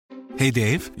Hey,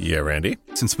 Dave. Yeah, Randy?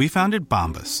 Since we founded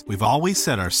Bombas, we've always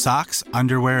said our socks,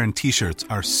 underwear, and T-shirts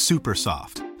are super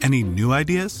soft. Any new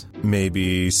ideas?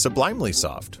 Maybe sublimely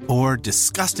soft. Or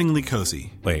disgustingly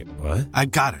cozy. Wait, what? I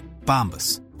got it.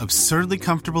 Bombas. Absurdly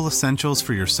comfortable essentials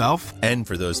for yourself and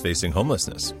for those facing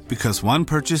homelessness. Because one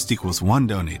purchased equals one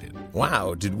donated.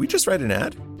 Wow, did we just write an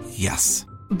ad? Yes.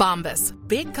 Bombas.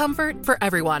 Big comfort for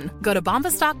everyone. Go to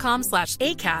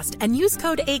bombas.com/ACAST and use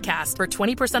code ACAST for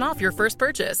 20% off your first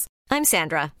purchase. I'm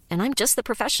Sandra, and I'm just the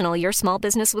professional your small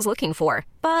business was looking for.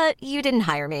 But you didn't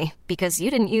hire me because you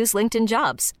didn't use LinkedIn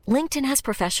Jobs. LinkedIn has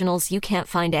professionals you can't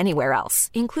find anywhere else,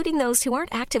 including those who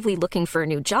aren't actively looking for a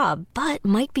new job, but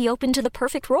might be open to the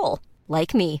perfect role,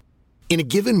 like me. In a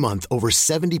given month, over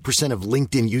 70% of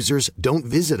LinkedIn users don't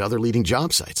visit other leading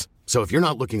job sites. So if you're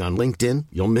not looking on LinkedIn,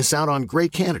 you'll miss out on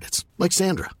great candidates like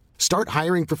Sandra. Start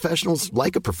hiring professionals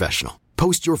like a professional.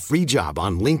 Post your free job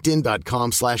on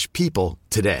linkedin.com/people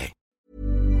today.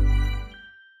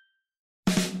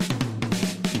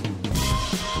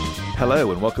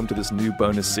 Hello and welcome to this new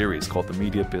bonus series called the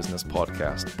Media Business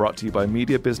Podcast, brought to you by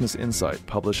Media Business Insight,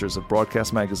 publishers of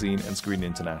Broadcast Magazine and Screen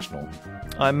International.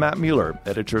 I'm Matt Mueller,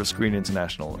 editor of Screen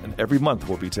International, and every month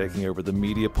we'll be taking over the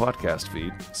media podcast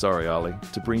feed, sorry Ollie,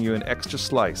 to bring you an extra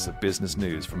slice of business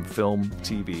news from film,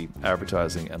 TV,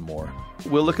 advertising, and more.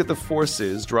 We'll look at the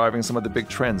forces driving some of the big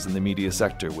trends in the media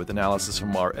sector with analysis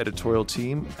from our editorial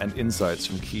team and insights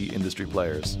from key industry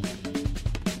players.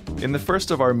 In the first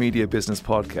of our Media Business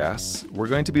podcasts, we're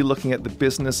going to be looking at the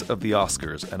business of the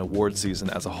Oscars and award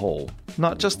season as a whole.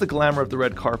 Not just the glamour of the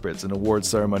red carpets and award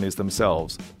ceremonies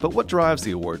themselves, but what drives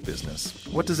the award business?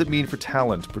 What does it mean for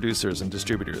talent, producers, and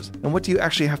distributors? And what do you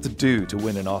actually have to do to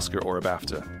win an Oscar or a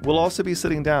BAFTA? We'll also be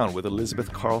sitting down with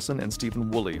Elizabeth Carlson and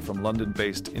Stephen Woolley from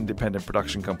London-based independent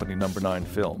production company Number 9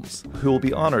 Films, who will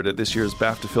be honoured at this year's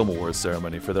BAFTA Film Awards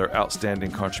ceremony for their outstanding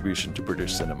contribution to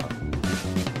British cinema.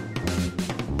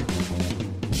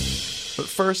 But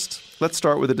first, let's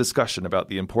start with a discussion about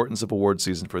the importance of award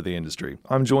season for the industry.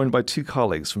 I'm joined by two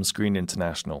colleagues from Screen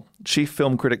International, chief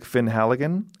film critic Finn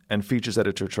Halligan and features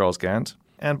editor Charles Gant,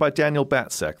 and by Daniel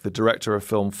Batsek, the director of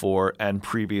Film 4 and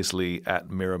previously at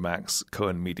Miramax,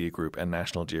 Cohen Media Group, and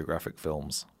National Geographic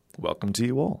Films. Welcome to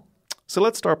you all. So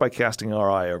let's start by casting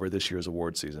our eye over this year's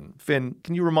award season. Finn,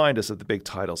 can you remind us of the big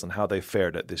titles and how they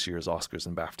fared at this year's Oscars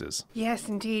and BAFTAs? Yes,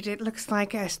 indeed. It looks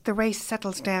like the race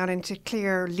settles down into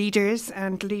clear leaders,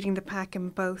 and leading the pack in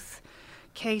both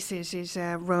cases is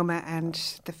Roma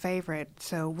and The Favourite.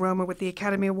 So Roma with the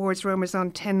Academy Awards, Roma's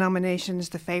on 10 nominations,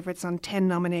 The Favourite's on 10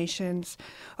 nominations.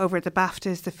 Over at the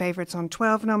BAFTAs, The Favourite's on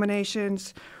 12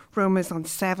 nominations, Roma's on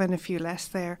 7, a few less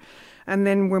there. And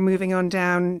then we're moving on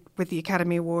down with the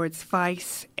Academy Awards,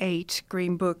 Vice, 8,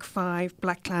 Green Book, 5,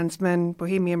 BlacKkKlansman,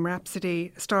 Bohemian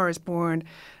Rhapsody, A Star is Born,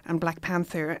 and Black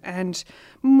Panther. And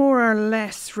more or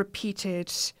less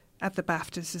repeated at the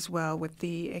BAFTAs as well, with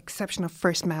the exception of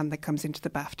First Man that comes into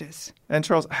the BAFTAs. And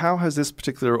Charles, how has this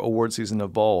particular award season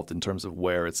evolved in terms of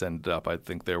where it's ended up? I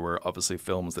think there were obviously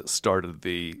films that started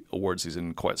the award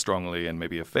season quite strongly and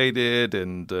maybe have faded,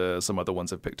 and some other ones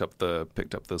have picked up the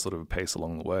sort of pace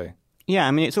along the way. Yeah,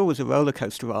 I mean, it's always a roller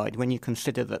coaster ride when you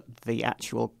consider that the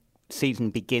actual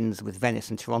season begins with Venice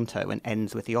and Toronto and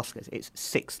ends with the Oscars. It's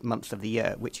 6 months of the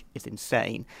year, which is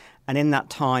insane. And in that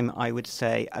time, I would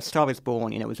say A Star is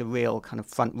Born, was a real kind of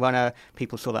front runner.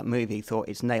 People saw that movie, thought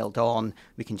it's nailed on.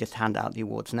 We can just hand out the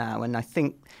awards now. And I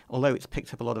think, although it's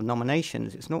picked up a lot of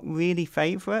nominations, it's not really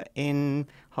favourite in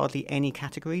hardly any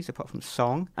categories apart from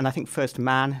song. And I think First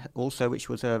Man also, which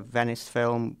was a Venice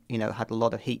film, had a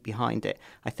lot of heat behind it.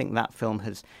 I think that film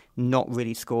has not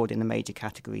really scored in the major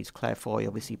categories. Claire Foy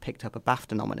obviously picked up a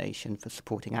BAFTA nomination for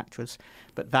supporting actress,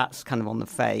 but that's kind of on the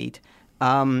fade.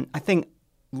 I think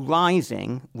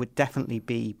rising would definitely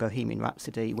be Bohemian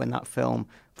Rhapsody. When that film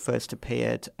first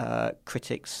appeared,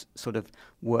 critics sort of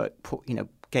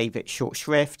gave it short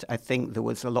shrift. I think there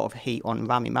was a lot of heat on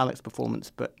Rami Malek's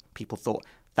performance, but people thought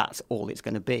that's all it's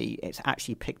going to be. It's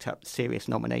actually picked up serious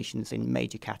nominations in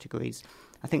major categories.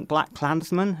 I think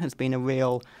BlacKkKlansman has been a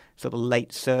real sort of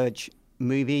late surge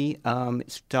movie.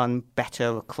 It's done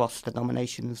better across the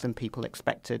nominations than people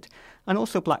expected. And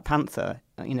also Black Panther.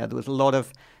 There was a lot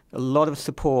of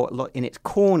support in its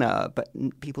corner, but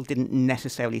people didn't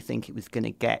necessarily think it was going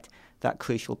to get that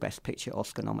crucial Best Picture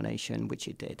Oscar nomination, which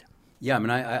it did. Yeah, I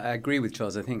mean, I agree with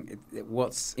Charles. I think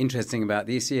what's interesting about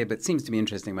this year, but seems to be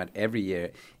interesting about every year,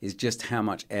 is just how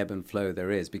much ebb and flow there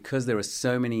is. Because there are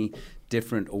so many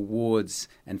different awards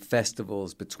and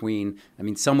festivals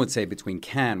some would say between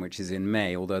Cannes, which is in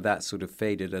May, although that sort of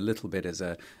faded a little bit as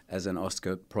an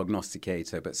Oscar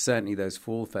prognosticator, but certainly those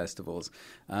fall festivals.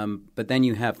 But then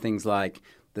you have things like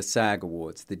the SAG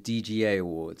Awards, the DGA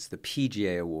Awards, the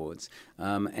PGA Awards,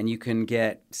 and you can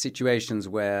get situations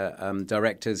where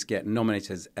directors get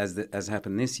nominated, as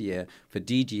happened this year, for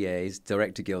DGA's,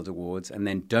 Director Guild Awards, and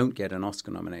then don't get an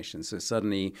Oscar nomination. So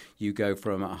suddenly you go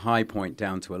from a high point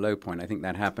down to a low point. I think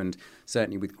that happened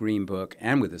certainly with Green Book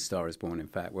and with A Star Is Born, in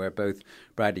fact, where both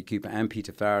Bradley Cooper and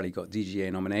Peter Farrelly got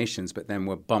DGA nominations, but then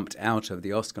were bumped out of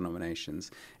the Oscar nominations.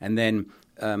 And then,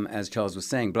 as Charles was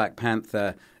saying, Black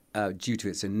Panther, due to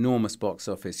its enormous box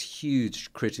office,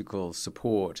 huge critical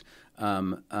support,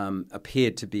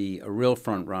 appeared to be a real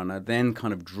front runner, then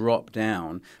kind of dropped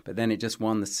down, but then it just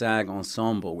won the SAG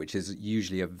Ensemble, which is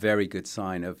usually a very good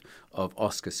sign of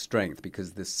Oscar strength,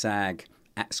 because the SAG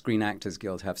Screen Actors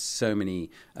Guild have so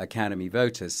many Academy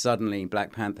voters. Suddenly,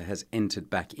 Black Panther has entered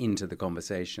back into the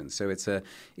conversation. So it's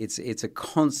a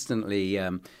constantly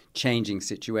changing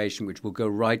situation, which will go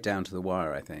right down to the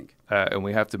wire, I think. And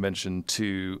we have to mention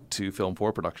two Film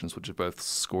 4 productions, which have both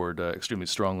scored extremely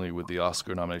strongly with the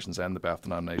Oscar nominations and the BAFTA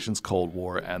nominations, Cold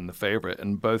War and The Favourite.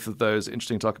 And both of those,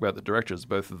 interesting to talk about the directors,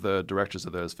 both of the directors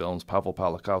of those films, Pavel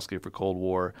Pawlikowski for Cold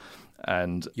War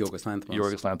and Yorgos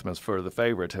Lanthimos for The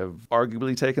Favourite, have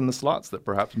arguably taken the slots that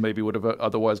perhaps maybe would have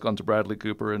otherwise gone to Bradley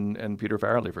Cooper and Peter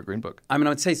Farrelly for Green Book. I mean, I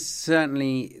would say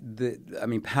certainly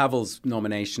Pavel's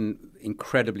nomination,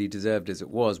 incredibly deserved as it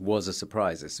was a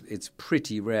surprise. It's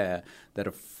pretty rare that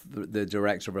the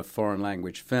director of a foreign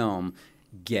language film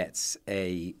gets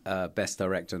a Best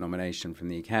Director nomination from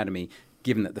the Academy.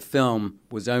 Given that the film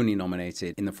was only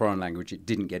nominated in the foreign language, it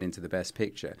didn't get into the Best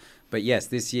Picture. But yes,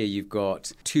 this year you've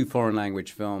got two foreign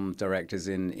language film directors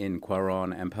in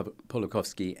Cuarón and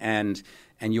Pawlikowski and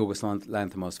Yorgos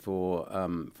Lanthimos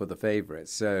for The Favourite.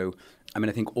 So, I mean,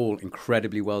 I think all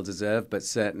incredibly well-deserved, but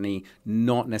certainly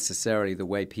not necessarily the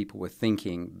way people were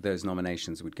thinking those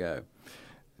nominations would go.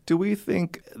 Do we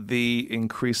think the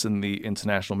increase in the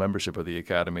international membership of the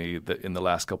Academy that in the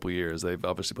last couple of years, they've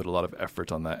obviously put a lot of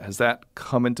effort on that, has that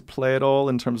come into play at all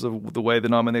in terms of the way the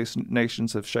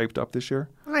nominations have shaped up this year?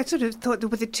 Well, I sort of thought that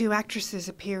with the two actresses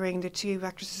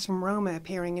from Roma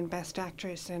appearing in Best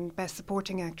Actress and Best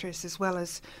Supporting Actress, as well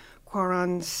as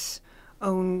Cuarón's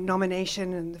own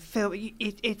nomination and the film,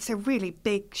 it's a really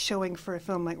big showing for a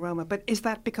film like Roma. But is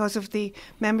that because of the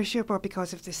membership or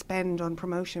because of the spend on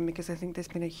promotion? Because I think there's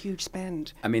been a huge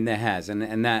spend. I mean, there has,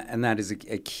 and that is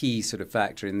a key sort of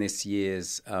factor in this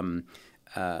year's both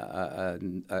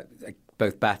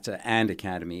BAFTA and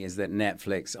Academy, is that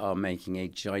Netflix are making a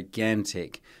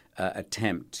gigantic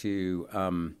attempt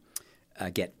to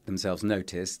get themselves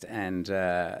noticed, and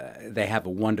they have a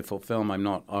wonderful film. I'm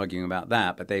not arguing about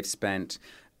that, but they've spent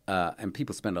and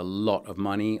people spend a lot of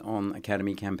money on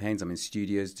Academy campaigns. I mean,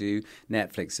 studios do.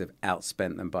 Netflix have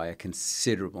outspent them by a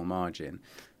considerable margin.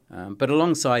 But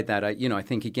alongside that, I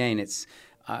think again it's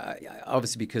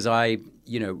obviously because I'm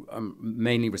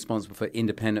mainly responsible for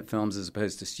independent films as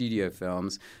opposed to studio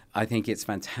films. I think it's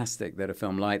fantastic that a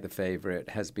film like The Favourite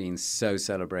has been so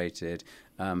celebrated,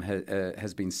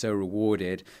 has been so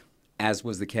rewarded, as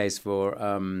was the case for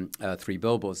Three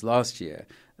Billboards last year.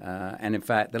 And in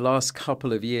fact, the last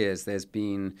couple of years,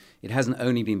 it hasn't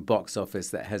only been box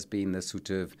office that has been the sort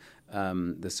of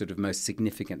most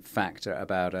significant factor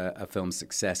about a film's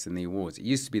success in the awards. It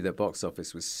used to be that box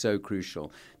office was so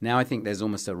crucial. Now I think there's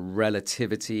almost a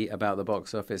relativity about the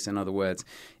box office. In other words,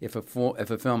 if a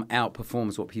film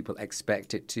outperforms what people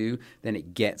expect it to, then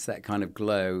it gets that kind of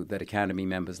glow that Academy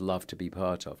members love to be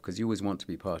part of, because you always want to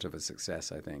be part of a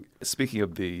success, I think. Speaking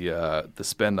of the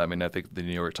spend, I mean, I think the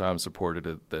New York Times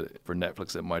reported that for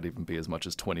Netflix it might even be as much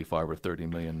as $25 or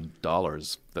 $30 million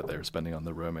that they're spending on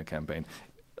the Roma campaign.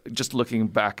 Just looking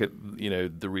back at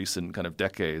the recent kind of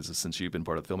decades since you've been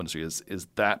part of the film industry, is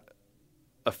that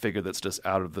a figure that's just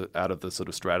out of the sort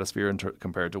of stratosphere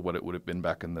compared to what it would have been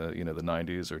back in the the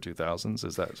 90s or 2000s?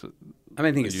 Is that?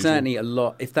 I think it's certainly a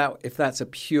lot. If that's a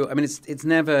pure, it's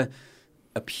never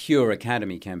a pure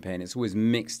Academy campaign. It's always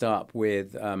mixed up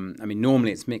with.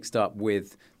 Normally it's mixed up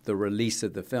with the release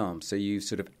of the film. So you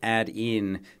sort of add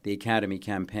in the Academy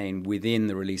campaign within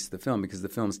the release of the film, because the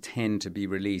films tend to be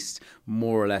released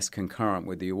more or less concurrent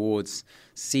with the awards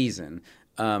season.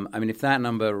 If that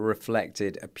number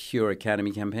reflected a pure Academy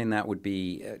campaign, that would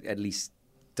be at least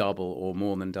double or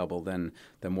more than double than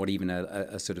what even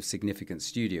a sort of significant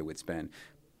studio would spend.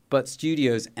 But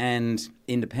studios and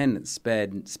independents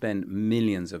spend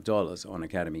millions of dollars on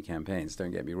Academy campaigns.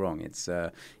 Don't get me wrong; it's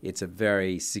a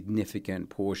very significant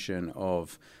portion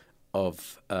of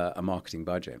a marketing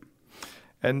budget.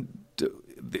 And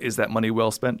is that money well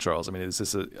spent, Charles? I mean,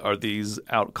 are these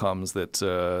outcomes that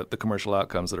the commercial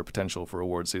outcomes that are potential for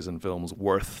award season films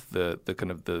worth the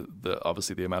kind of the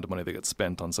obviously the amount of money that gets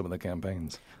spent on some of the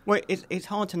campaigns? Well, it's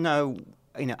hard to know,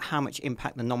 how much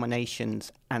impact the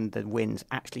nominations and the wins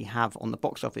actually have on the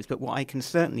box office. But what I can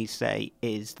certainly say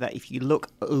is that if you look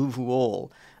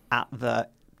overall at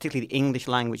particularly the English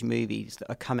language movies that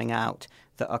are coming out,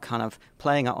 that are kind of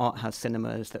playing at art house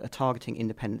cinemas, that are targeting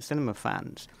independent cinema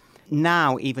fans,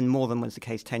 now, even more than was the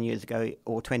case 10 years ago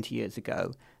or 20 years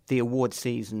ago, the award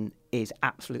season is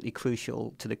absolutely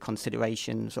crucial to the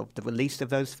considerations of the release of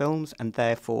those films, and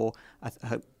therefore, I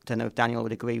don't know if Daniel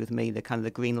would agree with me, the kind of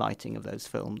the green lighting of those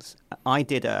films. I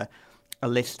did a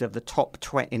list of the top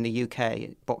 20 in the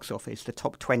UK box office, the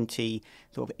top 20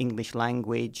 sort of English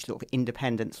language, sort of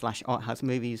independent / art house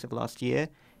movies of last year.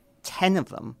 10 of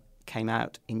them came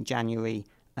out in January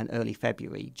and early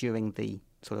February during the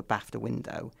sort of BAFTA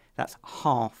window. That's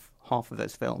half of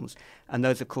those films. And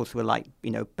those, of course, were like,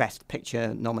 Best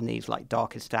Picture nominees like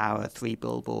Darkest Hour, Three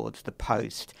Billboards, The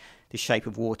Post, The Shape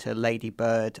of Water, Lady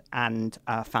Bird, and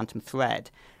Phantom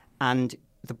Thread. And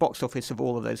the box office of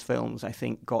all of those films, I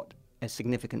think, got a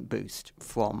significant boost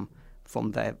from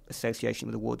their association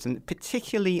with awards. And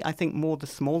particularly, I think, more the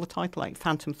smaller title, like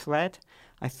Phantom Thread.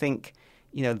 I think,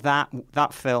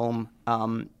 that film,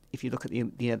 if you look at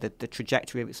the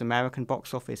trajectory of its American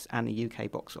box office and the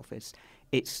UK box office,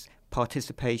 its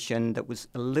participation that was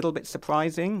a little bit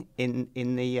surprising in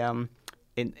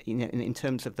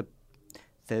terms of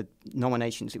the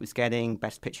nominations it was getting,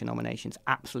 Best Picture nominations,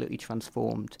 absolutely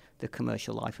transformed the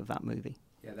commercial life of that movie.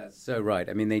 Yeah, that's so right.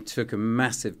 I mean, they took a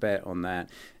massive bet on that,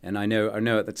 and I know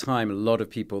at the time a lot of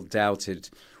people doubted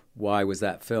why was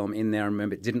that film in there. I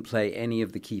remember it didn't play any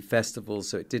of the key festivals,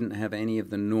 so it didn't have any of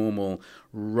the normal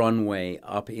runway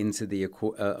up into the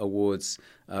awards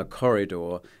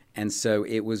corridor. And so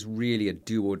it was really a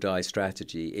do-or-die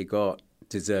strategy. It got,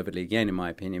 deservedly, again, in my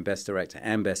opinion, Best Director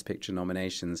and Best Picture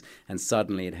nominations, and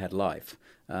suddenly it had life.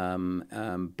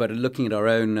 But looking at our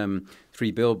own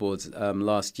Three Billboards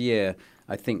last year,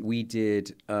 I think we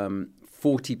did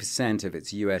 40% of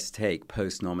its US take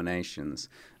post-nominations.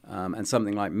 And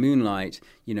something like Moonlight,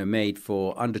 made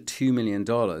for under $2 million,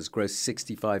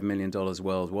 grossed $65 million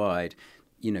worldwide,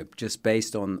 just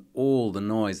based on all the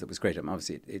noise that was great.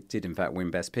 Obviously, it did, in fact,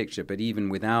 win Best Picture. But even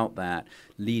without that,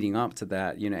 leading up to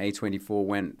that, A24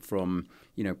 went from,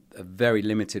 a very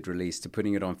limited release to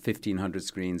putting it on 1,500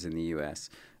 screens in the US.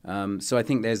 So I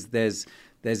think there's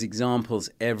examples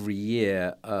every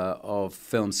year of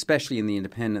films, especially in the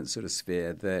independent sort of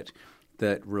sphere, that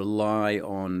rely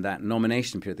on that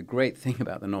nomination period. The great thing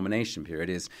about the nomination period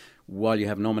is while you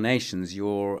have nominations,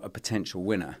 you're a potential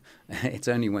winner. It's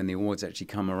only when the awards actually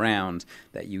come around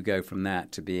that you go from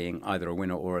that to being either a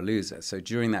winner or a loser. So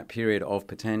during that period of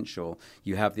potential,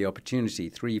 you have the opportunity,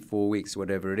 3-4 weeks,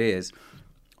 whatever it is,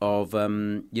 of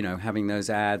having those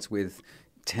ads with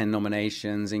 10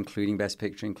 nominations, including Best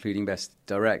Picture, including Best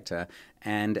Director,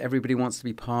 and everybody wants to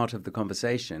be part of the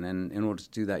conversation. And in order to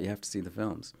do that, you have to see the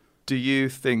films. Do you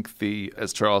think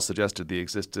as Charles suggested, the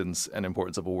existence and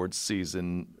importance of awards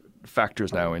season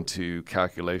factors now into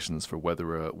calculations for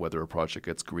whether a project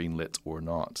gets greenlit or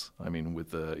not? I mean,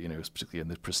 with the particularly in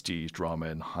the prestige drama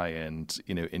and high end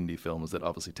indie films that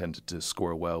obviously tended to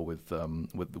score well with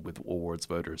awards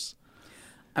voters.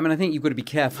 I mean, I think you've got to be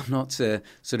careful not to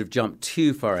sort of jump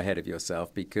too far ahead of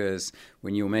yourself, because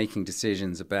when you're making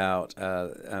decisions about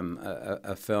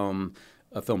a film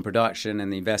production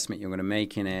and the investment you're going to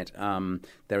make in it,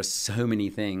 there are so many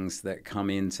things that come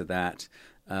into that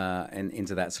and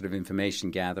into that sort of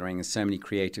information gathering, and so many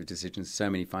creative decisions, so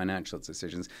many financial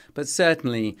decisions. But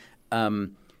certainly,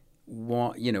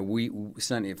 we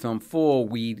certainly at Film 4,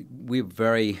 we're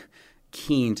very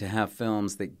keen to have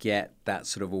films that get that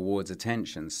sort of awards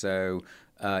attention. So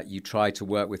you try to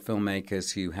work with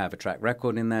filmmakers who have a track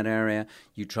record in that area.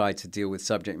 You try to deal with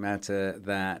subject matter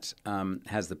that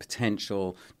has the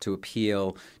potential to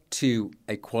appeal to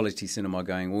a quality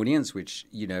cinema-going audience, which,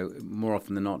 more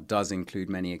often than not does include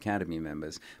many Academy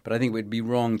members. But I think it would be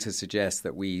wrong to suggest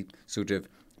that we sort of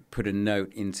put a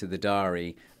note into the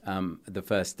diary the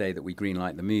first day that we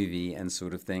greenlight the movie and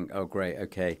sort of think, oh, great,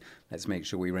 okay, let's make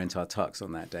sure we rent our tux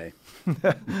on that day.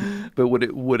 But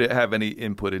would it have any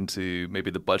input into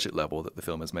maybe the budget level that the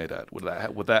film is made at? Would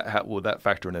that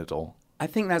factor in at all? I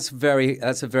think that's a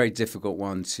very difficult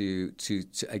one to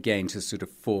sort of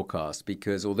forecast,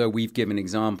 because although we've given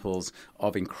examples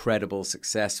of incredible,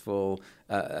 successful,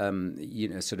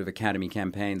 sort of Academy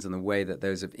campaigns and the way that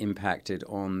those have impacted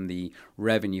on the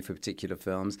revenue for particular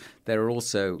films, there are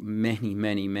also many,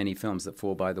 many, many films that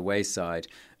fall by the wayside.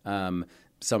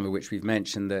 some of which we've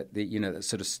mentioned, that that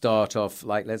sort of start off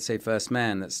like, let's say, First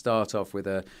Man, that start off with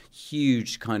a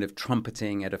huge kind of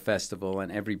trumpeting at a festival,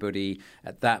 and everybody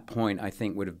at that point, I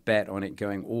think, would have bet on it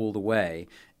going all the way,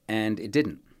 and it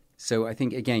didn't. So I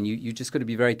think, again, you just got to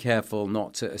be very careful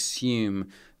not to assume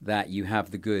that you have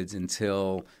the goods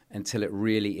until it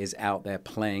really is out there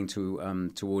playing to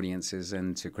audiences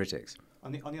and to critics.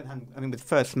 On the other hand, I mean, with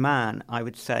First Man, I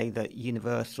would say that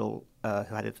Universal,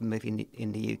 who had the movie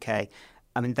in the UK,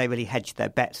 I mean, they really hedged their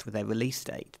bets with their release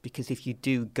date, because if you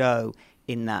do go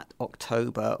in that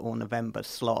October or November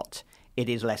slot, it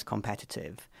is less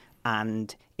competitive,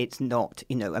 and it's not.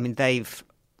 I mean, they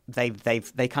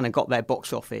kind of got their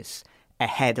box office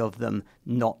ahead of them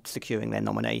not securing their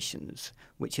nominations,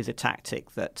 which is a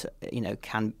tactic that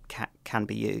can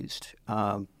be used.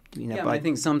 I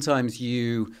think sometimes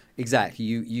you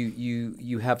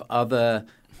have other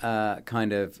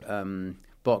kind of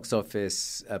box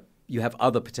office. You have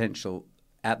other potential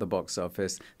at the box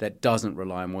office that doesn't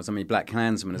rely on awards. I mean, Black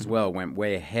Klansman as well went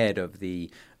way ahead of the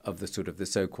sort of the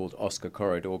so-called Oscar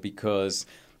corridor because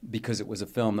it was a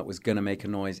film that was going to make a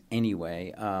noise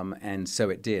anyway, and so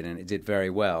it did, and it did very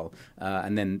well.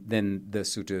 And then the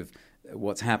sort of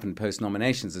what's happened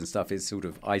post-nominations and stuff is sort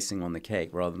of icing on the cake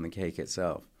rather than the cake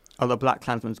itself. Although Black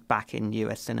Klansman's back in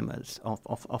US cinemas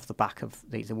off the back of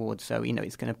these awards, so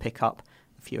it's going to pick up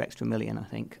a few extra million, I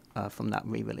think, from that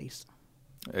re-release.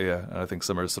 Yeah, and I think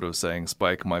some are sort of saying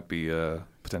Spike might be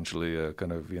potentially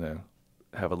kind of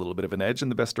have a little bit of an edge in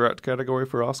the Best Director category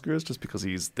for Oscars, just because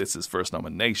this is his first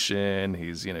nomination.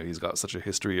 He's got such a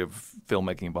history of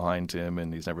filmmaking behind him,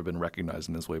 and he's never been recognized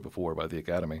in this way before by the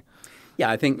Academy. Yeah,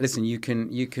 I think, listen, you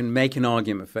can make an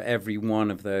argument for every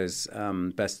one of those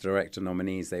Best Director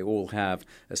nominees. They all have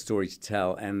a story to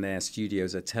tell, and their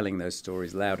studios are telling those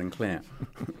stories loud and clear.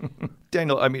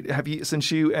 Daniel, I mean,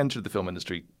 since you entered the film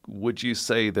industry, would you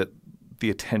say that the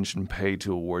attention paid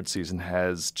to award season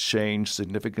has changed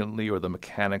significantly, or the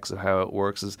mechanics of how it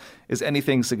works? Is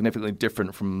anything significantly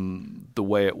different from the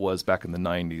way it was back in the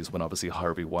 90s when obviously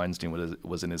Harvey Weinstein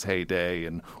was in his heyday,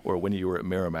 or when you were at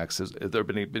Miramax? Has there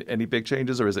been any big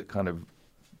changes, or is it kind of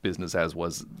business as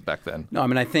was back then? No, I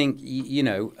mean, I think,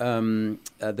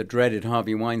 the dreaded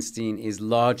Harvey Weinstein is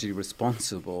largely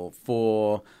responsible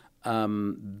for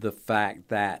the fact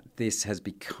that this has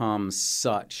become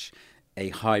such a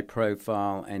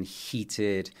high-profile and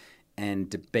heated and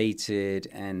debated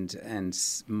and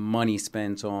money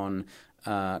spent on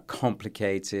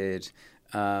complicated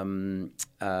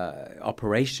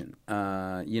operation.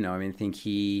 I think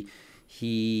he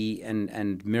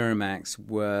and Miramax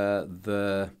were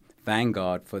the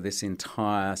vanguard for this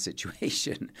entire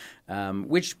situation,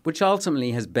 which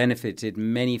ultimately has benefited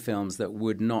many films that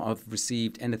would not have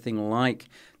received anything like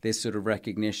this sort of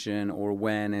recognition or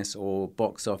awareness or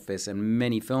box office, and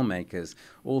many filmmakers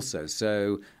also.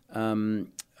 So,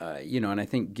 and I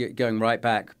think going right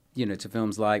back, to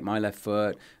films like My Left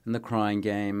Foot and The Crying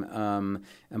Game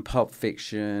and Pulp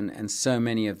Fiction and so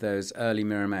many of those early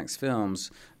Miramax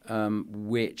films,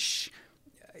 which,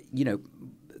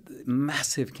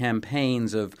 massive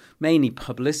campaigns of mainly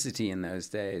publicity in those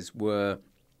days were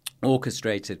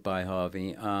orchestrated by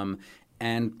Harvey,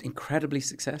 and incredibly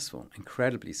successful.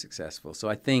 So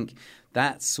I think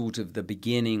that's sort of the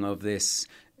beginning of this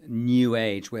new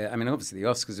age where, I mean, obviously the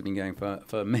Oscars have been going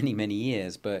for many, many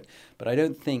years, but I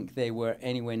don't think they were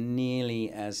anywhere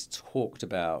nearly as talked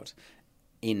about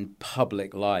in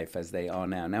public life as they are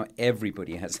now. Now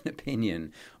everybody has an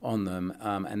opinion on them,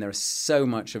 and there's so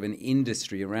much of an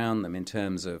industry around them in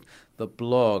terms of the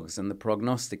blogs and the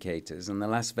prognosticators and the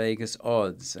Las Vegas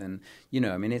odds, and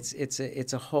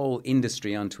it's a whole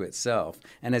industry unto itself.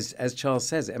 And as Charles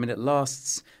says, I mean, it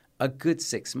lasts a good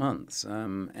 6 months,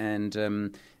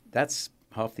 and that's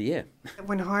half the year.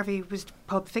 When Harvey was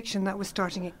Pulp Fiction, that was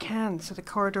starting at Cannes, so the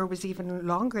corridor was even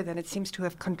longer than it seems to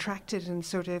have contracted and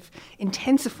sort of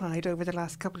intensified over the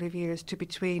last couple of years to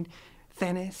between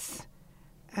Venice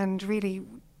and really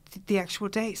the actual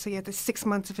day. So, the 6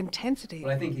 months of intensity.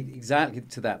 Well, I think exactly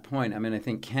to that point. I mean, I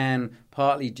think Cannes,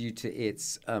 partly due to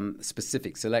its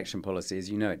specific selection policy, as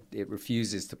you know, it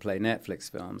refuses to play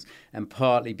Netflix films, and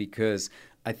partly because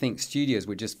I think studios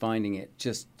were just finding it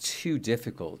just too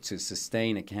difficult to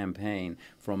sustain a campaign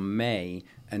from May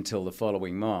until the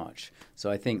following March.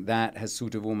 So I think that has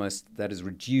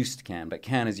reduced Cannes. But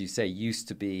Cannes, as you say, used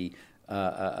to be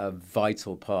a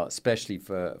vital part, especially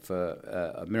for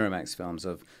Miramax films,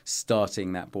 of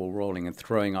starting that ball rolling and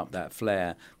throwing up that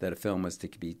flair that a film was to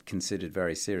be considered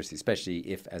very seriously, especially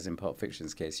if, as in Pulp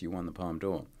Fiction's case, you won the Palme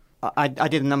d'Or. I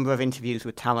did a number of interviews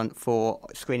with talent for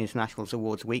Screen International's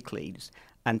Awards Weeklies,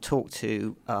 and talked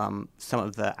to some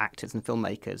of the actors and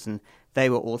filmmakers, and they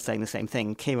were all saying the same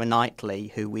thing. Keira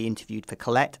Knightley, who we interviewed for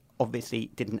Colette, obviously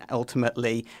didn't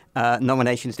ultimately,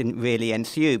 nominations didn't really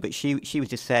ensue, but she was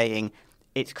just saying,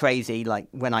 it's crazy. Like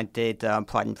when I did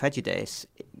Pride and Prejudice,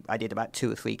 I did about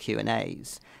 2 or 3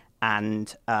 Q&As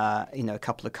and, a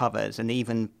couple of covers. And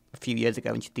even a few years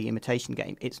ago in The Imitation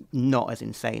Game, it's not as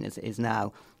insane as it is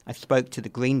now. I spoke to the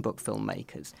Green Book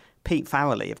filmmakers. Pete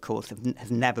Farrelly, of course,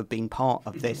 has never been part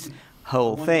of this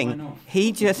whole thing.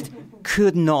 He just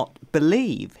could not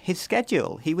believe his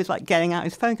schedule. He was like getting out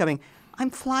his phone going, I'm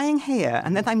flying here,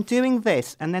 and then I'm doing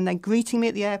this, and then they're greeting me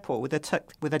at the airport with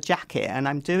a jacket, and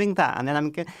I'm doing that, and then I'm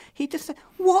going. He just said,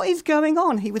 "What is going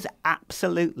on?" He was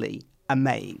absolutely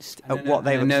amazed at what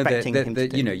they were expecting him to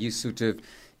do. You sort of,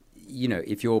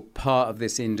 if you're part of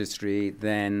this industry,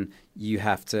 then you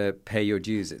have to pay your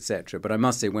dues, etc. But I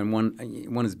must say, when one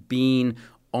has been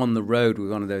on the road with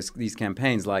one of these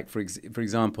campaigns, like for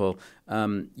example,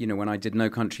 when I did No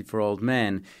Country for Old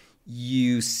Men.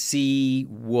 You see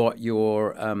what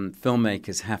your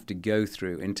filmmakers have to go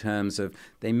through in terms of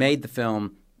they made the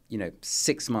film,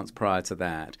 6 months prior to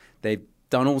that. They've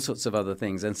done all sorts of other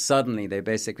things, and suddenly they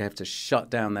basically have to shut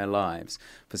down their lives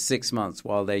for 6 months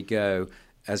while they go,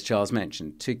 as Charles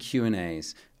mentioned, to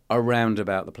Q&As around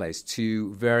about the place,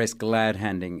 to various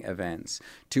glad-handing events,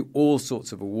 to all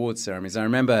sorts of award ceremonies. I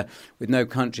remember with No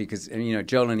Country, because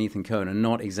Joel and Ethan Coen are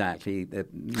not exactly the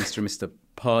Mr. and Mr.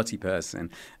 Party person,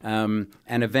 and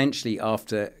eventually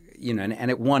after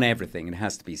and it won everything, it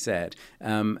has to be said,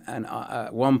 and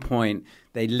at one point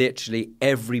they literally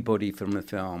everybody from the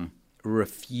film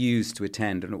refused to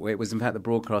attend, and it was in fact the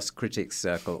Broadcast Critics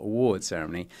Circle award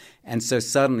ceremony, and so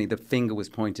suddenly the finger was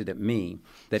pointed at me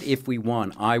that if we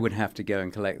won I would have to go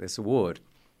and collect this award,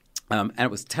 and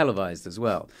it was televised as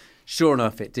well. Sure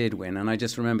enough, it did win, and I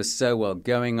just remember so well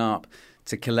going up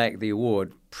to collect the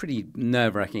award, pretty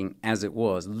nerve-wracking as it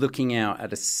was, looking out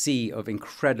at a sea of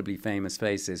incredibly famous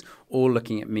faces, all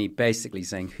looking at me, basically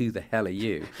saying, "Who the hell are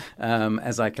you?"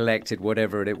 As I collected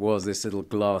whatever it was, this little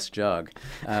glass jug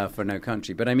for No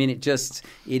Country. But I mean, it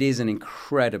is an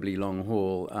incredibly long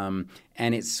haul,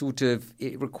 and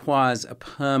it requires a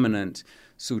permanent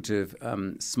sort of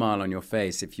smile on your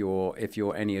face if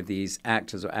you're any of these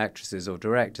actors or actresses or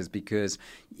directors, because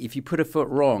if you put a foot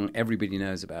wrong, everybody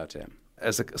knows about it.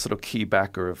 As a sort of key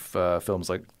backer of films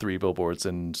like Three Billboards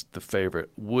and The Favourite,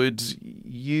 would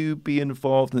you be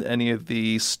involved in any of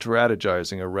the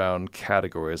strategizing around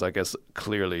categories? I guess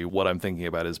clearly what I'm thinking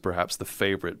about is perhaps The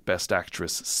Favourite Best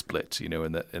Actress split,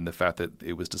 in the fact that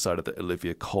it was decided that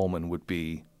Olivia Colman would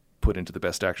be put into the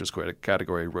Best Actress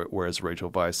category, whereas Rachel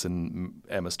Weisz and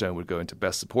Emma Stone would go into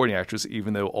Best Supporting Actress,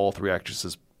 even though all 3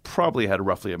 actresses probably had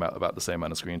roughly about the same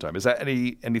amount of screen time. Is that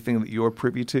anything that you're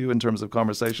privy to in terms of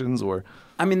conversations? Or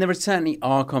I mean, there certainly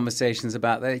are conversations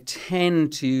about that. They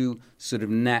tend to sort of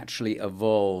naturally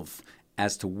evolve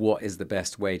as to what is the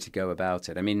best way to go about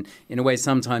it. I mean, in a way,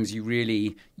 sometimes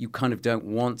you kind of don't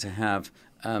want to have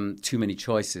too many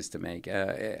choices to make.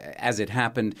 As it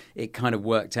happened, it kind of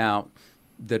worked out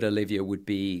that Olivia would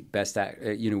be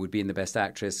would be in the Best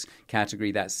Actress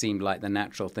category. That seemed like the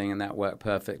natural thing, and that worked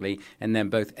perfectly. And then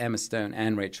both Emma Stone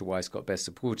and Rachel Weisz got Best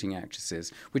Supporting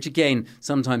Actresses, which again,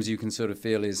 sometimes you can sort of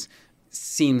feel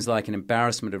seems like an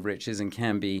embarrassment of riches and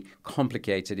can be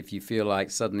complicated if you feel like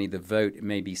suddenly the vote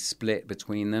may be split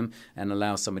between them and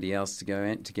allow somebody else to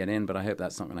get in. But I hope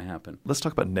that's not going to happen. Let's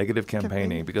talk about negative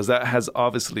campaigning, because that has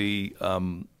obviously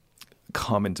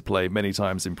come into play many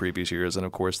times in previous years, and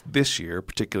of course this year,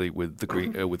 particularly with the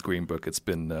Green Book, it's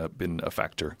been a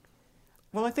factor.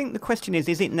 Well, I think the question is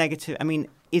it negative? I mean,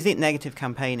 is it negative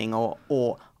campaigning, or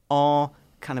are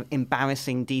kind of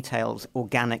embarrassing details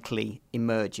organically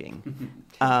emerging,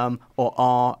 or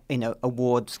are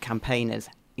awards campaigners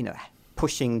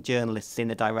pushing journalists in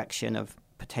the direction of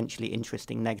potentially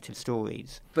interesting negative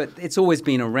stories? But it's always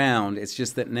been around. It's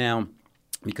just that now,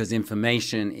 because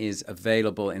information is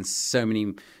available in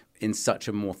such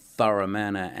a more thorough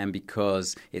manner, and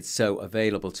because it's so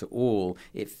available to all,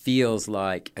 it feels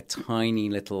like a tiny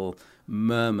little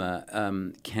murmur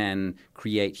can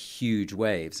create huge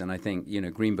waves. And I think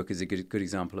Green Book is a good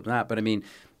example of that. But I mean,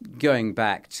 going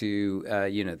back to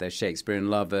the Shakespeare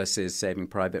in Love versus Saving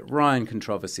Private Ryan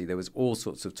controversy, there was all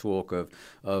sorts of talk of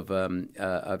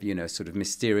sort of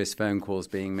mysterious phone calls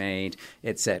being made,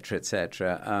 etc.,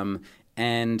 etc.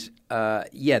 And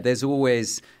there's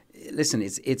always, listen,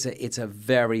 it's a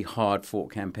very hard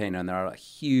fought campaign, and there are a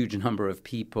huge number of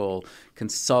people,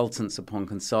 consultants upon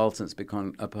consultants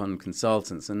upon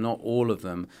consultants, and not all of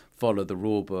them follow the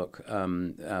rule book,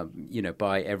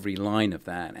 by every line of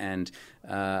that,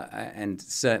 and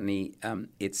certainly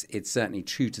it's certainly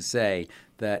true to say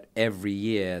that every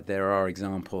year there are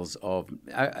examples of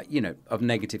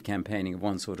negative campaigning of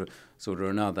one sort or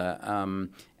another,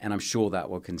 and I'm sure that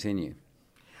will continue.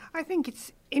 I think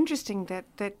it's interesting that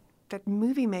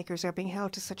movie makers are being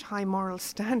held to such high moral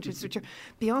standards, which are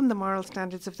beyond the moral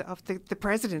standards of the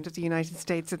President of the United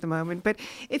States at the moment. But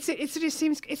it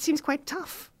seems quite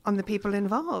tough on the people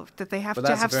involved that they have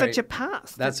to have such a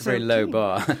past. That's a very low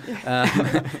bar.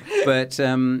 But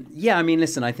I mean,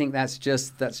 listen, I think that's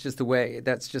just the way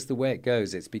it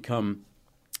goes. It's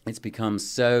become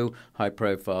so high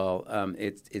profile.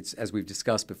 It's as we've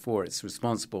discussed before. It's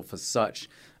responsible for such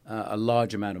a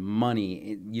large amount of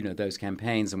money, those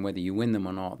campaigns, and whether you win them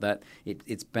or not, that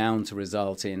it's bound to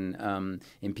result in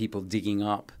people digging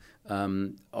up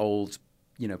old,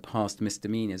 past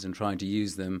misdemeanors and trying to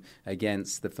use them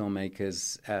against the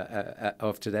filmmakers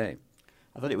of today.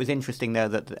 I thought it was interesting, though,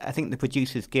 that I think the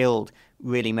Producers Guild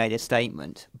really made a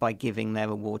statement by giving their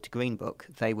award to Green Book.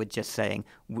 They were just saying,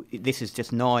 this is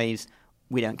just noise,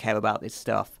 we don't care about this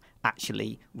stuff.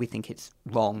 Actually, we think it's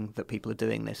wrong that people are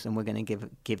doing this, and we're going to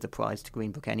give the prize to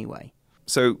Green Book anyway.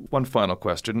 So, one final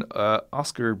question.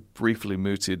 Oscar briefly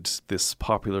mooted this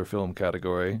popular film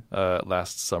category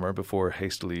last summer before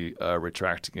hastily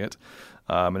retracting it.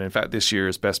 And in fact, this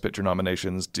year's Best Picture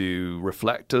nominations do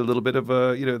reflect a little bit of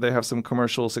they have some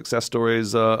commercial success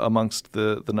stories amongst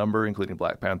the number, including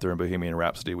Black Panther and Bohemian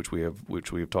Rhapsody, which we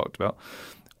have talked about.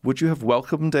 Would you have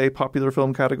welcomed a popular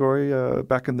film category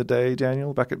back in the day,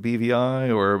 Daniel, back at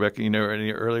BVI or back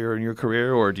any earlier in your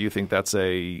career, or do you think that's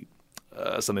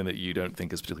something that you don't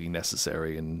think is particularly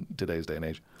necessary in today's day and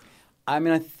age? I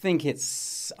mean, I think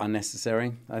it's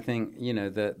unnecessary. I think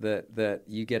that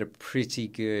you get a pretty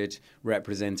good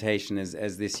representation,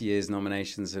 as this year's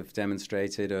nominations have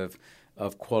demonstrated, of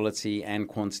quality and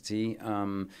quantity.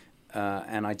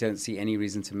 And I don't see any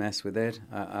reason to mess with it.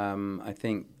 I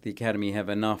think the Academy have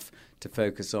enough to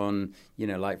focus on,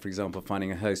 like, for example,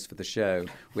 finding a host for the show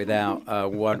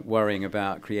without worrying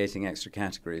about creating extra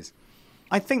categories.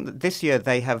 I think that this year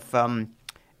they have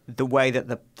the way that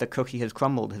the cookie has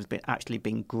crumbled has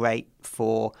been great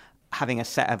for having a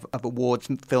set of awards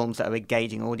films that are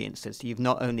engaging audiences. So you've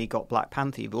not only got Black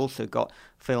Panther, you've also got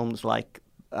films like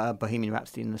Bohemian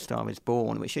Rhapsody and The Star Is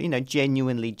Born, which are,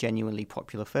 genuinely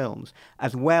popular films,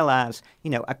 as well as,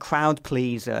 a crowd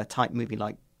pleaser type movie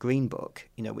like Green Book,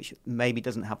 which maybe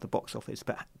doesn't have the box office,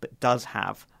 but does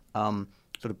have sort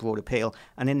of broad appeal.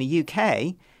 And in the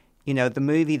UK, the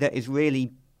movie that is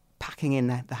really packing in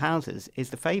the houses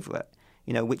is The Favourite,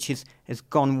 which has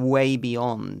gone way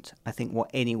beyond, I think,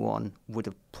 what anyone would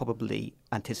have probably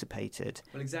anticipated.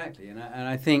 Well, exactly. And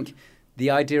I think the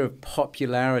idea of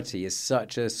popularity is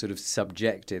such a sort of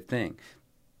subjective thing.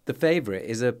 The Favourite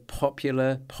is a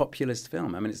populist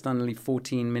film. I mean, it's done nearly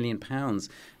 £14 million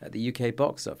at the UK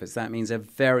box office. That means a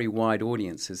very wide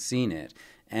audience has seen it.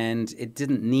 And it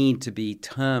didn't need to be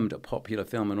termed a popular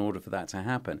film in order for that to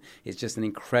happen. It's just an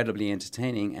incredibly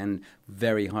entertaining and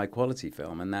very high-quality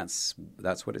film, and that's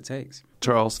what it takes.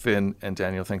 Charles, Finn, and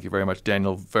Daniel, thank you very much.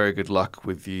 Daniel, very good luck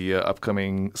with the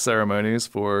upcoming ceremonies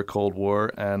for Cold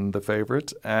War and The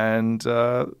Favourite. And,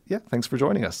 thanks for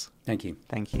joining us. Thank you.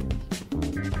 Thank you.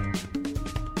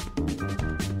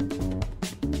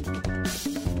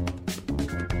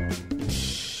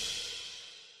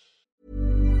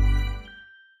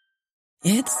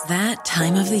 It's that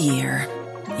time of the year.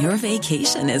 Your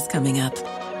vacation is coming up.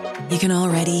 You can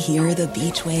already hear the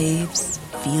beach waves,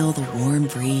 feel the warm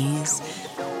breeze,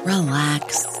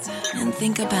 relax, and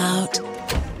think about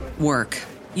work.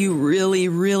 You really,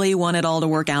 really want it all to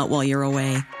work out while you're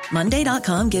away.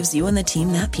 Monday.com gives you and the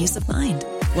team that peace of mind.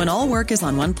 When all work is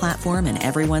on one platform and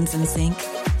everyone's in sync,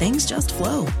 things just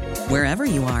flow. Wherever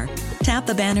you are, tap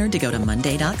the banner to go to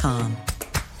Monday.com.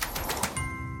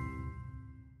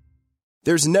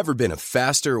 There's never been a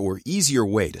faster or easier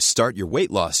way to start your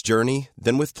weight loss journey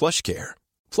than with PlushCare.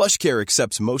 PlushCare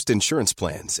accepts most insurance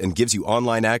plans and gives you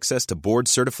online access to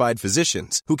board-certified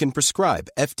physicians who can prescribe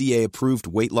FDA-approved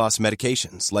weight loss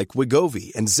medications like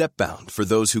Wegovy and Zepbound for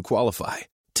those who qualify.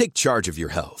 Take charge of your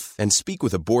health and speak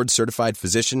with a board-certified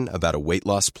physician about a weight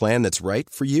loss plan that's right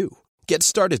for you. Get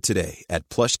started today at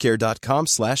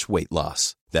plushcare.com/weight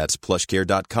loss. That's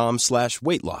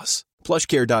plushcare.com/weight loss.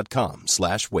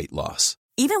 plushcare.com/weight loss.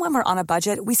 Even when we're on a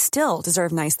budget, we still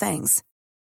deserve nice things.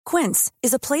 Quince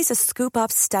is a place to scoop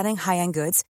up stunning high-end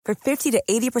goods for 50 to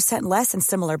 80% less than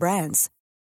similar brands.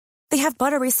 They have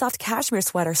buttery soft cashmere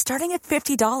sweaters starting at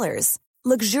 $50,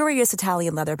 luxurious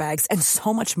Italian leather bags, and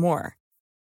so much more.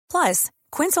 Plus,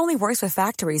 Quince only works with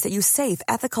factories that use safe,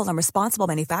 ethical, and responsible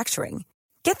manufacturing.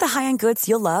 Get the high-end goods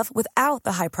you'll love without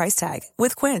the high price tag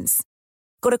with Quince.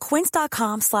 Go to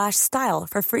quince.com/style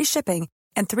for free shipping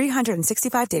and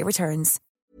 365-day returns.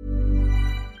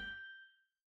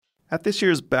 At this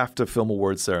year's BAFTA Film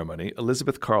Awards ceremony,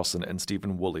 Elizabeth Carlson and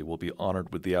Stephen Woolley will be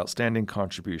honoured with the Outstanding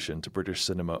Contribution to British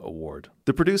Cinema Award.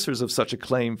 The producers of such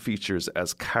acclaimed features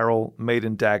as Carol,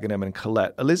 Maiden Dagenham and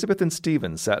Colette, Elizabeth and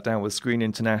Stephen sat down with Screen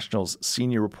International's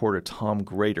senior reporter Tom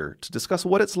Grader to discuss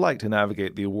what it's like to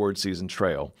navigate the award season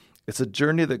trail. It's a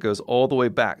journey that goes all the way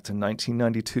back to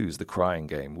 1992's The Crying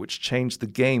Game, which changed the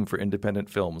game for independent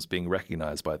films being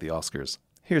recognised by the Oscars.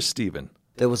 Here's Stephen.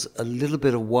 There was a little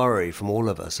bit of worry from all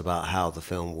of us about how the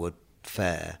film would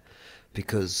fare,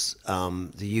 because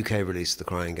the UK release of The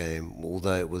Crying Game,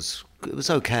 although it was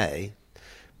okay,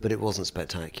 but it wasn't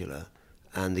spectacular.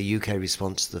 And the UK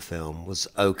response to the film was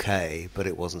okay, but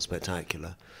it wasn't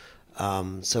spectacular.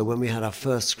 So when we had our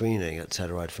first screening at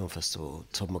Telluride Film Festival,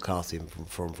 Todd McCarthy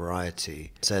from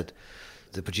Variety said,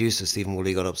 the producer, Stephen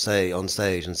Woolley, got on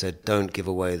stage and said, "Don't give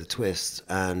away the twist."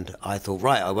 And I thought,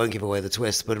 right, I won't give away the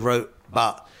twist, but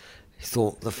he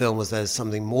thought the film was there's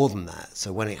something more than that.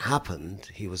 So when it happened,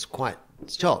 he was quite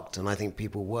shocked, and I think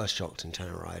people were shocked in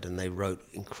Telluride, and they wrote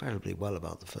incredibly well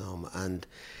about the film. And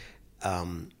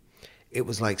it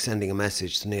was like sending a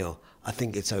message to Neil, I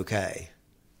think it's okay.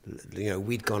 You know,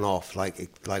 we'd gone off like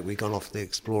we'd gone off the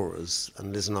Explorers,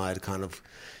 and Liz and I had kind of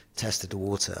tested the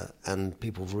water, and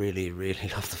people really, really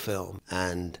loved the film.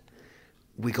 And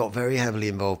we got very heavily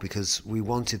involved because we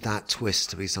wanted that twist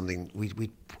to be something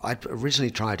I'd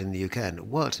originally tried in the UK, and it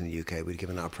worked in the UK. We'd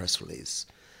given out a press release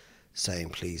saying,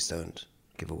 please don't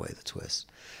give away the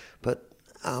twist. But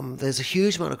there's a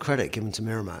huge amount of credit given to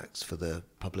Miramax for the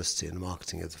publicity and the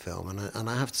marketing of the film, and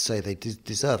I have to say they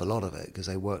deserve a lot of it because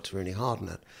they worked really hard on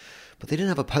it. But they didn't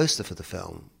have a poster for the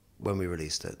film when we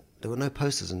released it. There were no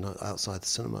posters outside the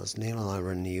cinemas. Neil and I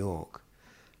were in New York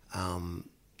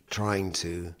trying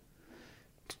to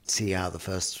see how the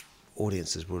first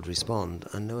audiences would respond,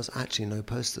 and there was actually no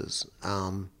posters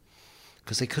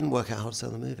because they couldn't work out how to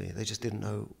sell the movie. They just didn't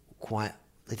know quite.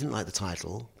 They didn't like the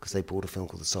title because they bought a film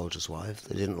called The Soldier's Wife.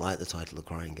 They didn't like the title The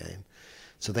Crying Game.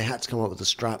 So they had to come up with a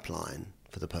strapline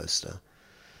for the poster,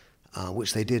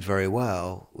 which they did very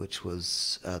well, which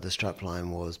was the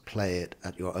strapline was "Play it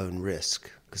at your own risk,"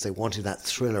 because they wanted that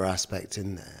thriller aspect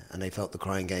in there, and they felt The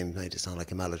Crying Game made it sound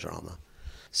like a melodrama.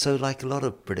 So like a lot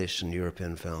of British and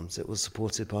European films, it was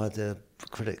supported by the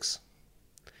critics.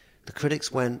 The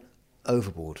critics went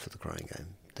overboard for The Crying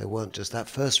Game. They weren't just... That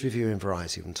first review in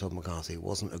Variety from Todd McCarthy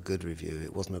wasn't a good review.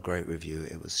 It wasn't a great review.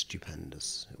 It was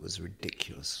stupendous. It was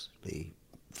ridiculously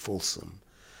fulsome,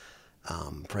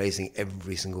 praising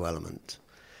every single element.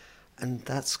 And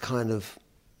that's kind of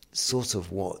sort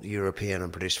of what European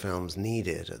and British films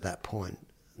needed at that point.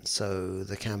 So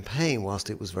the campaign, whilst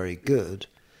it was very good,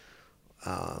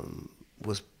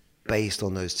 was based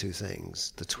on those two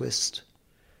things. The twist,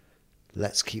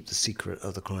 let's keep the secret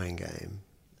of The Crying Game,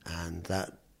 and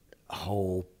that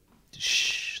whole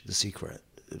the secret,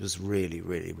 it was really,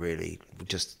 really, really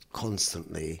just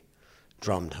constantly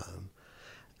drummed home.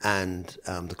 And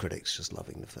the critics just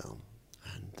loving the film,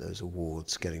 and those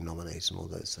awards, getting nominated and all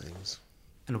those things.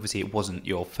 And obviously it wasn't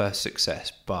your first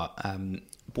success, but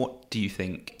what do you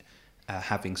think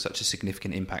having such a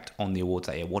significant impact on the awards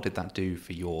that year, what did that do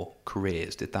for your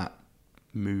careers? Did that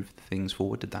move things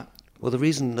forward? Did that? Well, the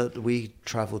reason that we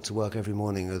travelled to work every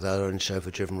morning with our own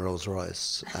chauffeur-driven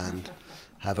Rolls-Royce and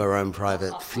have our own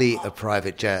private fleet of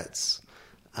private jets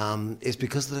is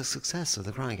because of the success of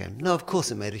The Crying Game. No, of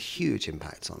course it made a huge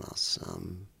impact on us,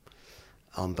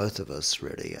 on both of us,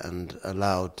 really, and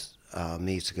allowed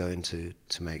me to go into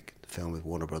to make the film with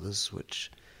Warner Brothers,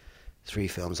 which 3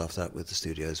 films after that with the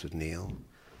studios with Neil,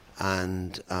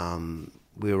 and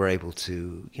we were able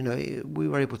to,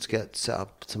 get set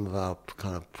up some of our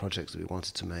kind of projects that we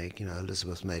wanted to make. You know,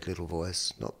 Elizabeth made Little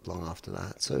Voice not long after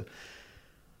that. So,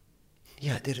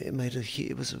 yeah, it did.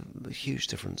 It was a huge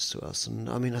difference to us. And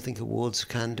I mean, I think awards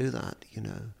can do that, you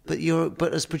know.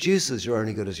 But as producers, you're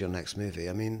only good as your next movie.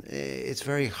 I mean, it's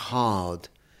very hard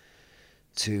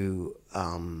to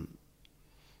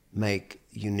make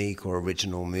unique or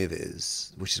original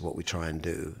movies, which is what we try and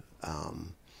do,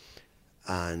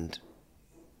 and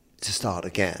to start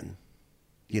again.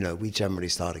 You know, we generally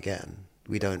start again.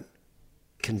 We don't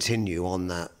continue on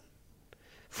that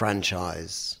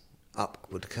franchise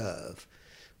upward curve.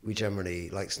 We generally,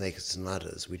 like Snakes and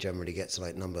Ladders, we generally get to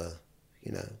like number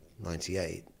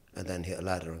 98, and then hit a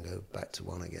ladder and go back to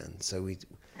 1 again. So we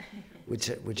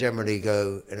generally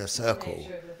go in a circle. The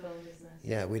nature of the film business.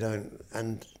 Yeah, we don't,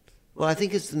 and well, I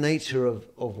think it's the nature of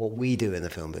what we do in the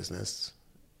film business,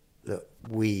 that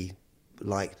we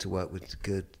like to work with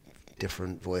good,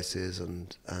 different voices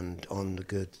and on the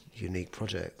good, unique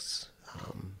projects.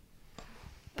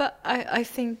 But I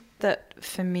think that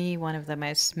for me, one of the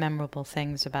most memorable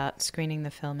things about screening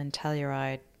the film in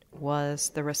Telluride was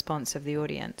the response of the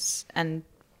audience. And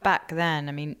back then,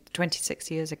 I mean,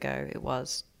 26 years ago, it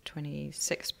was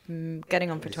 26, getting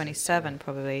on for 27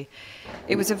 probably.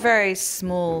 It was a very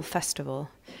small festival.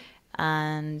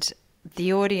 And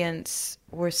the audience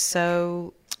were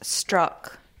so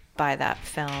struck by that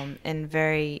film in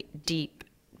very deep,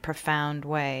 profound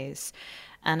ways.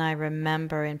 And I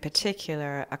remember in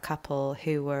particular a couple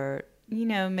who were,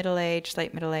 middle-aged,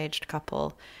 late middle-aged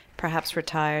couple, perhaps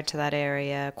retired to that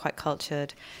area, quite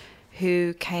cultured,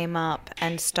 who came up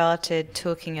and started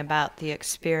talking about the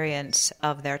experience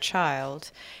of their child.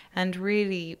 And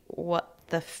really what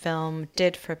the film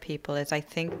did for people is I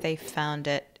think they found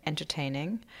it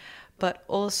entertaining, but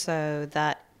also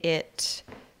that it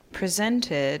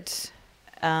presented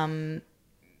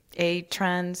a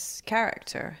trans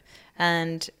character,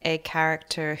 and a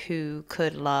character who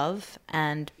could love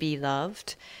and be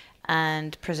loved,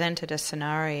 and presented a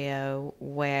scenario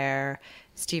where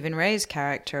Stephen Ray's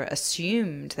character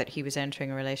assumed that he was entering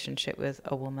a relationship with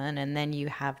a woman, and then you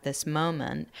have this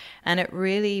moment, and it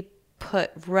really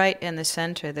put right in the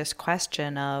center this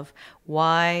question of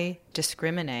why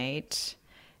discriminate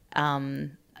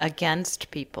against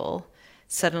people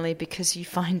suddenly because you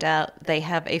find out they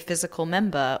have a physical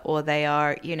member, or they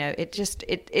are,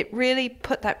 it really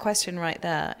put that question right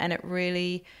there, and it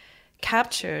really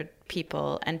captured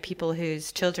people, and people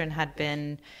whose children had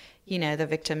been, the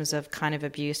victims of kind of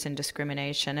abuse and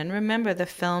discrimination. And remember, the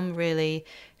film really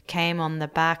came on the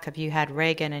back of, you had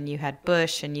Reagan and you had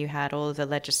Bush and you had all of the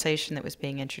legislation that was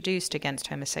being introduced against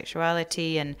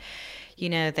homosexuality, and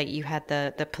that you had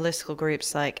the political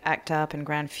groups like ACT UP and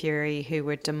Grand Fury who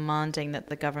were demanding that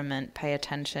the government pay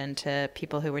attention to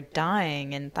people who were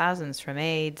dying in thousands from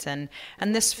AIDS. And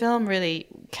this film really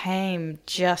came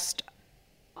just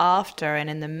after and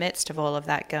in the midst of all of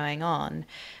that going on.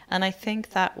 And I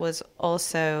think that was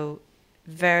also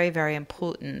very, very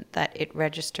important, that it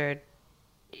registered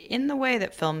in the way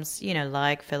that films,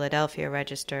 like Philadelphia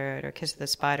registered, or Kiss of the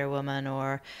Spider Woman,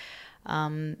 or...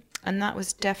 and that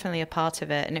was definitely a part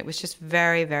of it. And it was just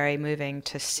very, very moving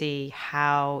to see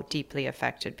how deeply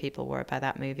affected people were by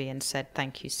that movie, and said,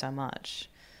 thank you so much.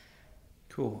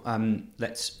 Cool.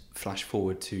 Let's flash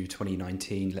forward to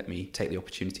 2019. Let me take the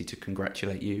opportunity to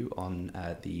congratulate you on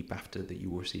the BAFTA that you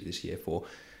will receive this year for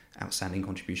outstanding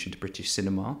contribution to British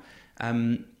cinema.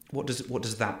 What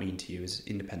does that mean to you as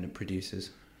independent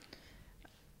producers?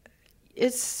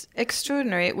 It's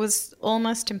extraordinary. It was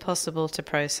almost impossible to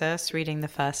process reading the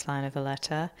first line of the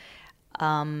letter,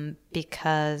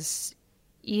 because,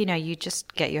 you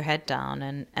just get your head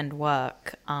down and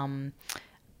work.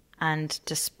 And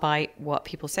despite what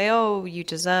people say, oh, you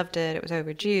deserved it, it was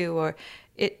overdue, or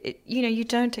you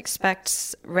don't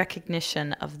expect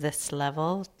recognition of this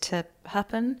level to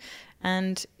happen.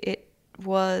 And it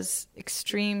was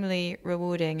extremely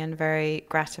rewarding and very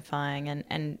gratifying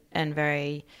and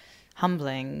very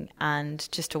humbling, and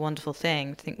just a wonderful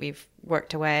thing. I think we've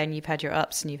worked away, and you've had your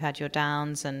ups and you've had your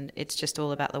downs, and it's just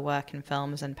all about the work in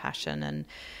films and passion. And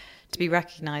to be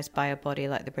recognised by a body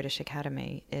like the British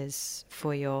Academy is,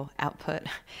 for your output,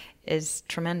 is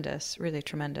tremendous, really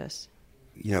tremendous.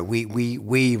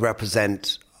 We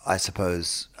represent, I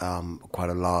suppose, quite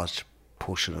a large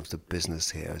portion of the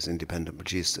business here as independent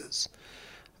producers,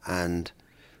 and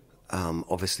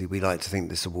obviously we like to think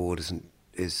this award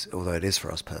is, although it is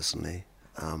for us personally,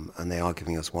 and they are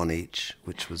giving us one each,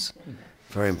 which was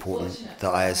very important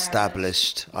that I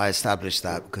established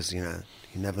that, because you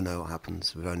never know what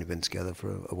happens. We've only been together for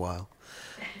a while.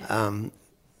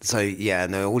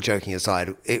 All joking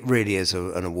aside, it really is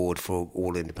an award for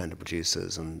all independent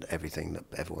producers and everything that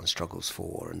everyone struggles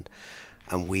for,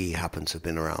 and we happen to have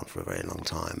been around for a very long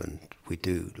time, and we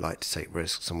do like to take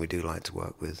risks, and we do like to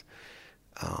work with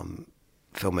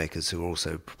filmmakers who are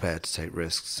also prepared to take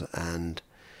risks. And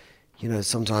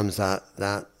sometimes that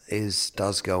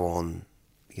does go on.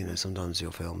 Sometimes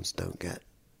your films don't get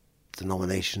the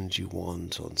nominations you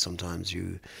want, or sometimes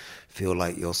you feel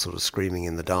like you're sort of screaming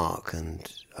in the dark, and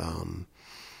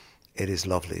it is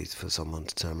lovely for someone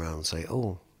to turn around and say,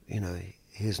 oh,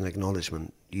 here's an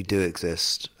acknowledgement, you do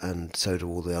exist, and so do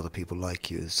all the other people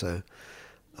like you. So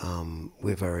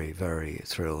we're very, very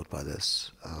thrilled by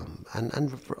this,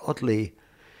 and oddly,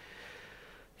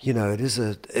 you know, it is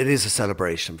a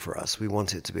celebration for us. We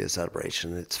want it to be a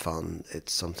celebration. It's fun.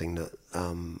 It's something that,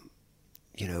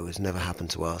 you know, has never happened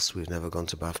to us. We've never gone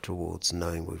to BAFTA Awards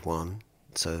knowing we've won.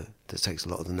 So that takes a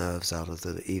lot of the nerves out of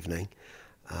the evening.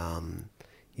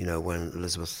 You know, when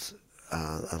Elizabeth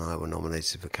and I were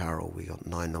nominated for Carol, we got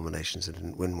 9 nominations and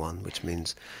didn't win one, which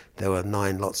means there were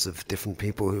 9 lots of different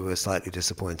people who were slightly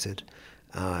disappointed.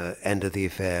 End of the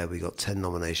affair, we got 10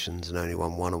 nominations and only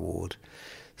won 1 award.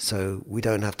 So we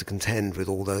don't have to contend with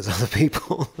all those other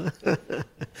people.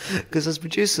 Because as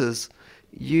producers,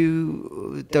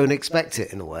 you don't expect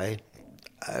it in a way.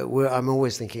 I'm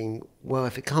always thinking, well,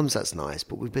 if it comes, that's nice,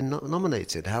 but we've been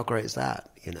nominated. How great is that,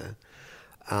 you know?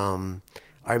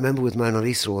 I remember with Mona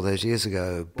Lisa all those years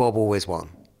ago, Bob always won.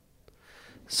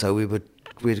 So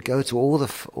we'd go to all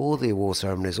the award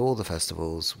ceremonies, all the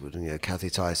festivals, with, you know,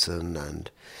 Kathy Tyson and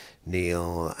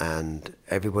Neil and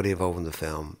everybody involved in the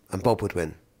film, and Bob would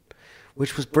win,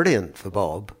 which was brilliant for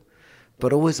Bob,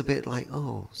 but always a bit like,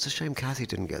 oh, it's a shame Kathy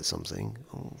didn't get something.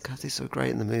 Oh, Kathy's so great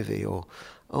in the movie, or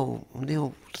oh,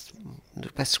 Neil,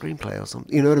 best screenplay or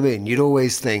something. You know what I mean? You'd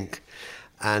always think,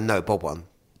 and no, Bob won.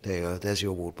 There you go. There's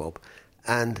your award, Bob.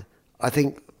 And I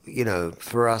think, you know,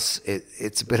 for us,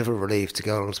 it's a bit of a relief to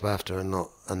go along to BAFTA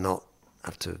and not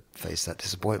have to face that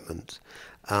disappointment.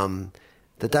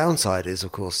 The downside is,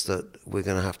 of course, that we're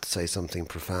going to have to say something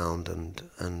profound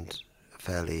and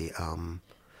fairly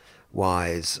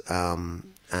wise and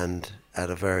in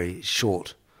a very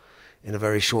short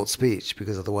speech,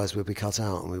 because otherwise we'll be cut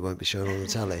out and we won't be shown on the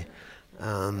telly.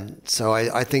 So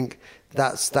I think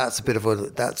that's a bit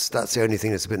of that's the only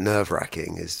thing that's a bit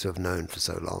nerve-wracking, is to have known for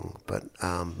so long. But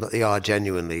they are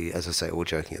genuinely, as I say, all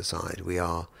joking aside, we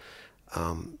are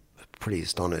pretty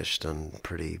astonished and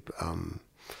pretty,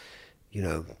 you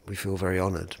know, we feel very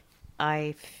honoured.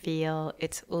 I feel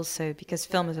it's also, because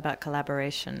film is about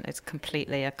collaboration, it's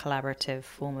completely a collaborative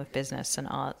form of business and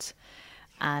art.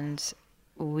 And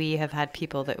we have had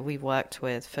people that we've worked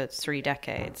with for 3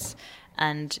 decades,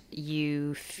 and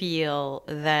you feel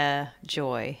their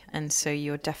joy. And so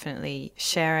you're definitely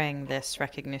sharing this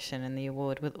recognition and the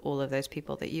award with all of those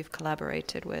people that you've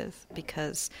collaborated with,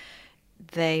 because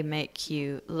they make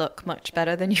you look much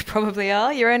better than you probably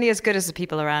are. You're only as good as the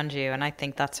people around you, and I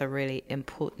think that's a really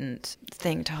important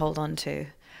thing to hold on to.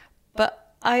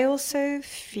 But I also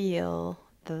feel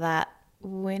that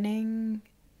winning,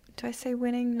 do I say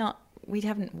winning? Not, we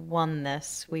haven't won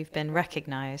this. We've been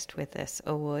recognized with this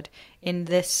award. In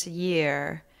this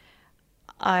year,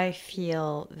 I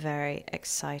feel very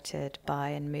excited by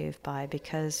and moved by,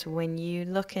 because when you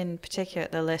look in particular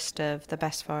at the list of the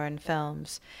best foreign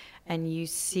films, and you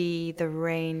see the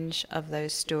range of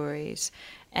those stories,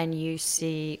 and you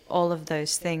see all of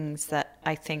those things that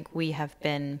I think we have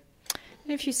been, I don't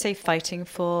know if you say fighting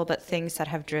for, but things that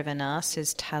have driven us,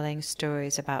 is telling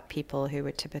stories about people who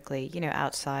were typically, you know,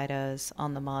 outsiders,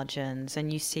 on the margins.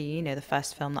 And you see, you know, the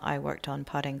first film that I worked on,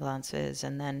 Parting Glances,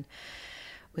 and then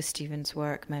with Stephen's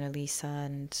work, Mona Lisa,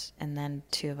 and then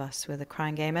 2 of us with The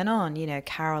Crying Game, and on, you know,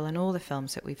 Carol, and all the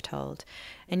films that we've told.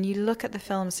 And you look at the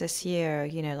films this year,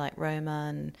 you know, like Roma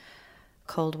and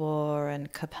Cold War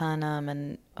and Capernaum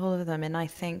and all of them, and I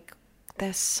think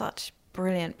they're such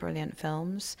brilliant, brilliant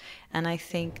films. And I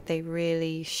think they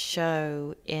really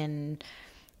show the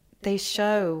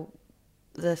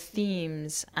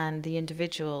themes and the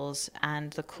individuals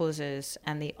and the causes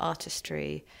and the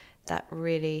artistry that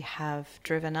really have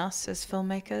driven us as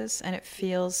filmmakers. And it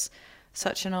feels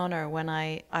such an honor when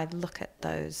I look at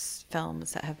those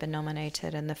films that have been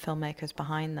nominated and the filmmakers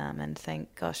behind them and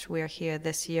think, gosh, we're here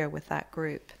this year with that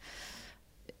group.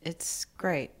 It's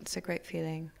great. It's a great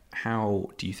feeling. How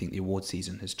do you think the award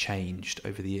season has changed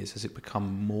over the years? Has it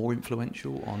become more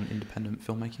influential on independent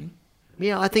filmmaking?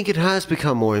 Yeah, I think it has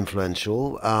become more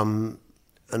influential. An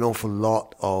awful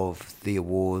lot of the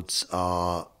awards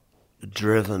are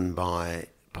driven by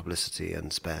publicity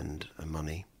and spend and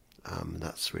money.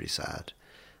 That's really sad.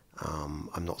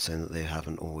 I'm not saying that they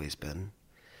haven't always been.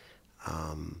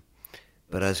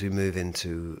 But as we move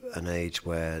into an age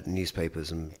where newspapers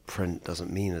and print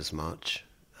doesn't mean as much,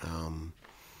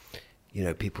 you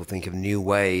know, people think of new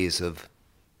ways of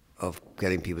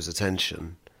getting people's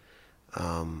attention.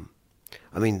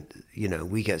 I mean, you know,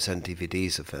 we get sent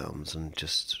DVDs of films, and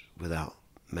just without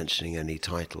mentioning any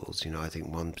titles, you know, I think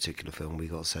one particular film we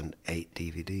got sent 8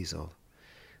 DVDs of,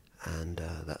 and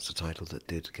that's a title that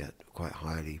did get quite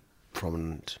highly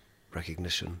prominent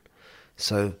recognition.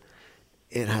 So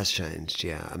it has changed,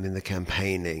 yeah. I mean, the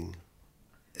campaigning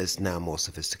is now more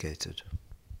sophisticated.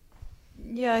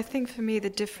 Yeah, I think for me the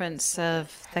difference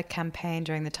of the campaign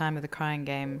during the time of The Crying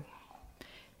Game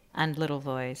and Little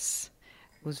Voice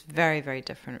was very, very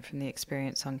different from the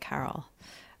experience on Carol.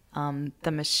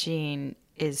 The machine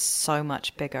is so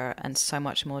much bigger and so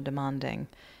much more demanding,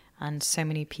 and so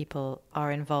many people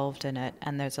are involved in it,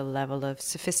 and there's a level of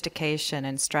sophistication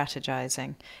and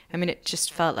strategizing. I mean, it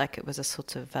just felt like it was a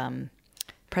sort of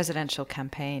presidential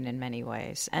campaign in many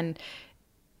ways. And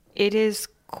it is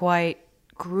quite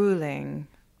grueling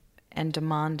and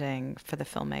demanding for the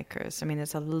filmmakers. I mean,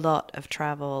 there's a lot of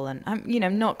travel, and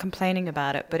I'm not complaining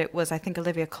about it, but it was, I think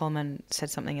Olivia Colman said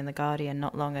something in The Guardian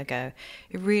not long ago.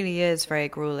 It really is very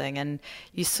grueling, and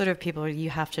you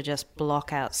have to just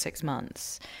block out 6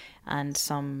 months. And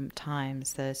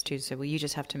sometimes the studios say, well, you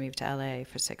just have to move to LA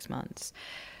for 6 months.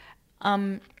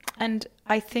 And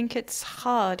I think it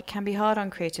can be hard on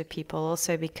creative people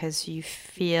also because you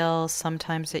feel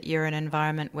sometimes that you're in an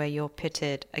environment where you're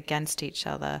pitted against each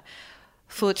other.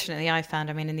 Fortunately, I found,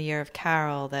 in the year of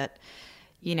Carol, that,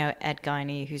 Ed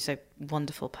Guiney, who's a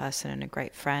wonderful person and a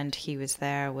great friend, he was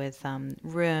there with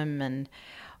Room, and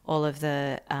all of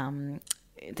the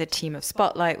team of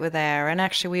Spotlight were there, and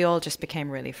actually we all just became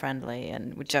really friendly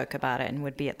and would joke about it and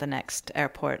would be at the next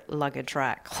airport luggage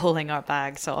rack hauling our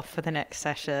bags off for the next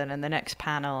session and the next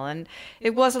panel. And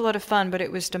it was a lot of fun, but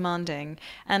it was demanding.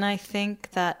 And I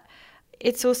think that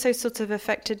it's also sort of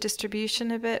affected distribution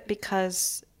a bit,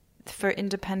 because for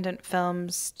independent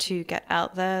films to get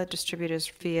out there, distributors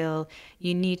feel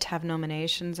you need to have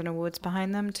nominations and awards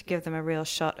behind them to give them a real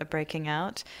shot of breaking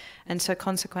out. And so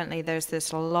consequently, there's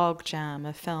this log jam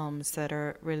of films that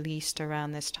are released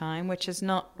around this time, which is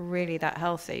not really that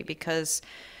healthy, because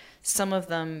some of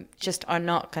them just are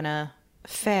not going to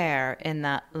fare in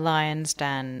that lion's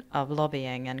den of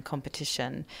lobbying and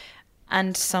competition.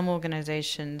 And some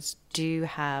organizations do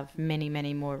have many,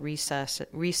 many more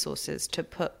resources to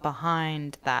put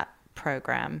behind that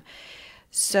program.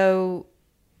 So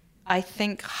I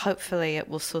think hopefully it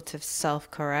will sort of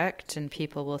self-correct, and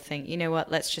people will think, you know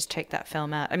what, let's just take that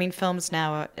film out. I mean, films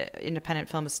now, independent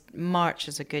films, March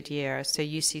is a good year. So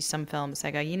you see some films,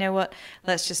 they go, you know what,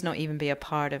 let's just not even be a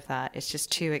part of that. It's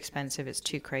just too expensive, it's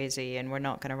too crazy, and we're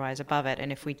not going to rise above it.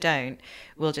 And if we don't,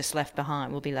 we'll be left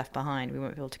behind. We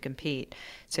won't be able to compete.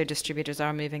 So distributors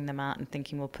are moving them out and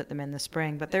thinking we'll put them in the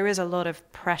spring. But there is a lot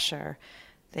of pressure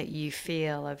that you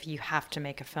feel of you have to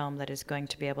make a film that is going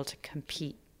to be able to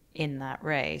compete in that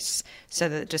race, so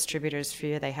that distributors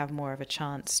feel they have more of a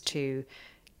chance to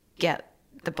get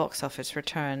the box office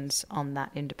returns on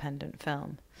that independent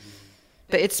film.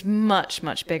 But it's much,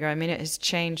 much bigger. I mean, it has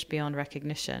changed beyond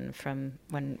recognition from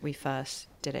when we first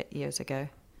did it years ago.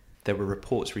 There were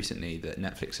reports recently that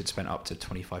Netflix had spent up to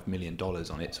 $25 million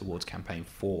on its awards campaign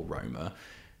for Roma.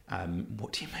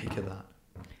 What do you make of that?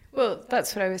 Well,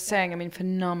 that's what I was saying. I mean,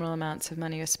 phenomenal amounts of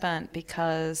money are spent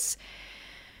because,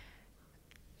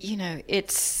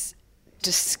 it's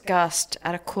discussed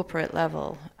at a corporate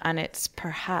level, and it's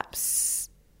perhaps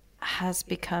has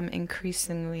become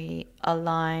increasingly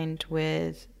aligned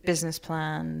with business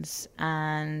plans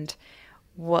and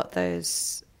what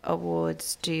those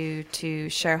awards do to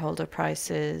shareholder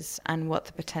prices and what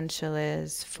the potential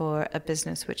is for a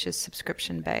business which is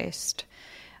subscription-based,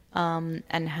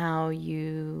 and how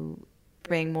you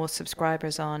bring more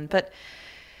subscribers on. But,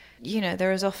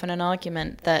 there is often an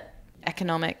argument that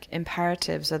economic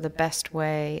imperatives are the best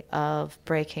way of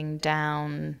breaking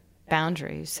down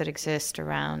boundaries that exist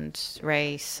around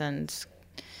race and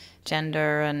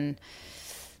gender. And,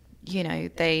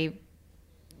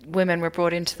 women were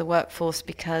brought into the workforce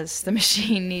because the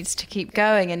machine needs to keep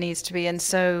going and needs to be. And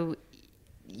so,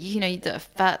 the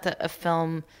fact that a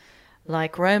film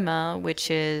like Roma,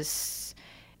 which is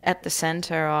at the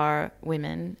center are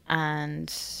women, and,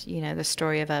 the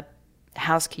story of a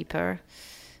housekeeper,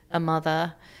 a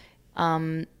mother,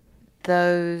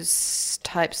 those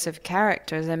types of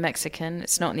characters are Mexican,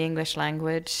 it's not in the English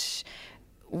language,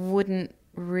 wouldn't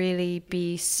really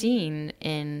be seen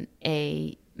in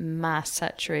a mass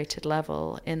saturated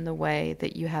level in the way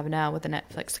that you have now with the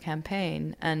Netflix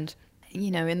campaign. And,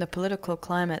 in the political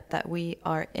climate that we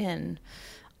are in,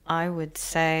 I would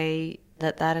say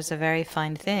that is a very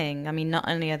fine thing. I mean, not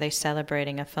only are they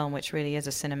celebrating a film which really is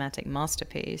a cinematic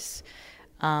masterpiece,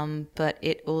 but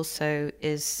it also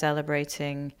is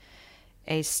celebrating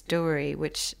a story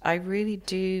which I really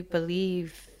do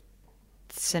believe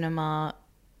cinema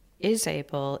is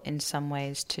able in some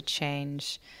ways to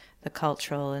change the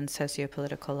cultural and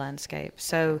socio-political landscape.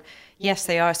 So yes,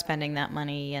 they are spending that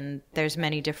money, and there's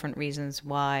many different reasons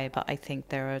why, but I think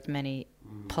there are as many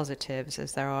positives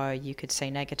as there are, you could say,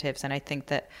 negatives. And I think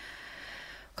that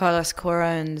Carlos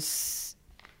Cuarón's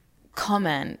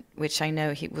comment, which I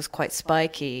know he was quite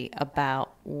spiky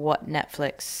about what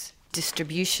Netflix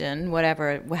distribution,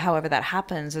 however that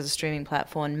happens as a streaming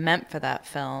platform, meant for that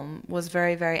film was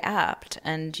very, very apt,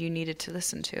 and you needed to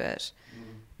listen to it.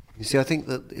 You see, I think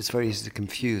that it's very easy to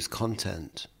confuse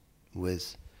content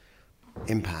with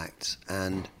impact,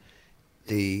 and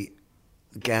the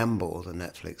gamble that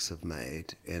Netflix have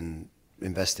made in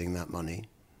investing that money,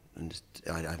 and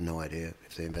I have no idea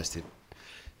if they invested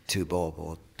 2 bob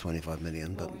or 25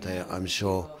 million, but I'm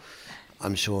sure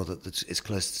that it's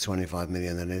closer to 25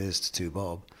 million than it is to 2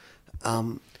 bob.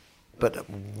 But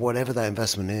whatever that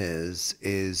investment is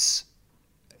it's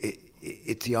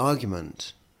the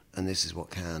argument, and this is why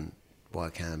I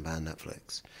can ban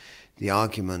Netflix. The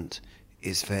argument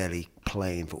is fairly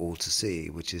plain for all to see,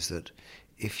 which is that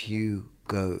if you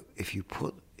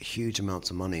put huge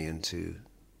amounts of money into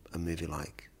a movie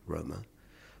like Roma,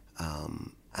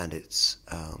 and it's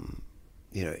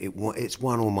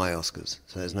won all my Oscars,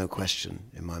 so there's no question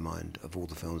in my mind of all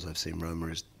the films I've seen, Roma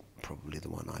is probably the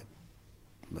one I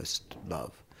most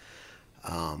love.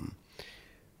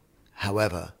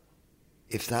 However,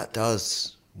 if that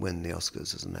does win the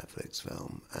Oscars as a Netflix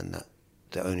film, and that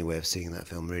the only way of seeing that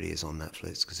film really is on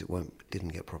Netflix, because it didn't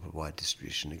get proper wide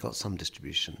distribution, it got some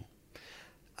distribution,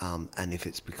 and if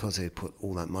it's because they put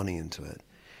all that money into it,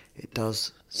 it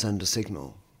does send a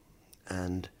signal.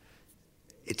 And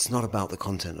it's not about the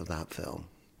content of that film.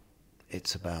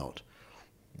 It's about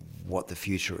what the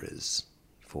future is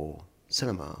for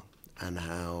cinema, and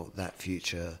how that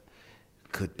future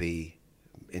could be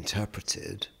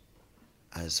interpreted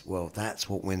as, well, that's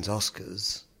what wins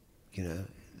Oscars.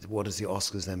 What does the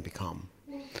Oscars then become?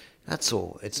 That's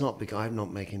all. It's not because I'm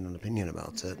not making an opinion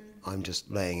about it. I'm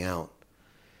just laying out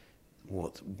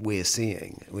what we're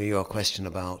seeing. Your question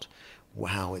about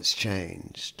how it's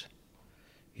changed.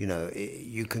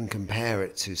 You can compare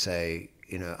it to, say,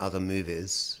 other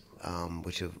movies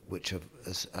which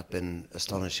have been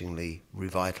astonishingly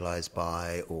revitalized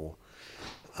by, or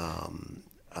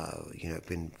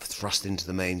been thrust into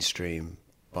the mainstream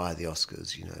by the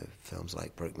Oscars. Films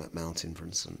like Brokeback Mountain, for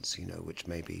instance, which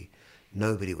maybe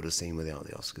nobody would have seen without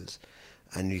the Oscars.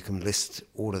 And you can list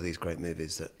all of these great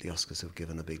movies that the Oscars have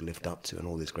given a big lift up to, and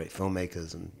all these great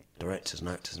filmmakers and directors and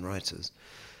actors and writers.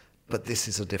 But this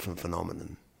is a different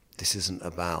phenomenon. This isn't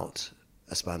about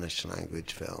a Spanish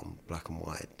language film, black and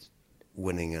white,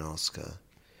 winning an Oscar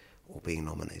or being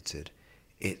nominated.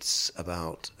 It's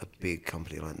about a big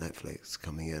company like Netflix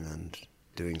coming in and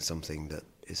doing something that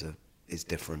is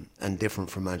different, and different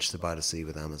from Manchester by the Sea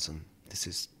with Amazon. This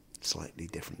is slightly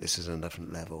different. This is on a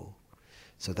different level.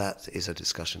 So that is a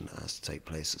discussion that has to take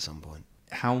place at some point.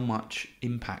 How much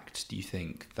impact do you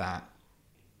think that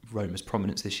Roma's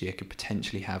prominence this year could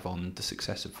potentially have on the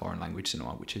success of foreign language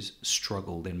cinema, which has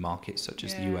struggled in markets such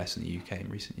as the US and the UK in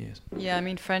recent years? Yeah, I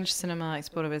mean, French cinema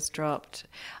exporter has dropped.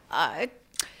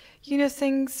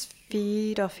 Things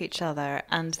feed off each other,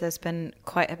 and there's been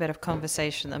quite a bit of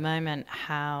conversation at the moment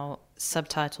how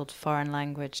subtitled foreign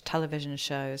language television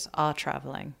shows are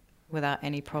traveling without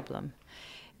any problem.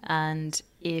 And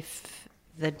if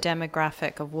the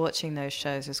demographic of watching those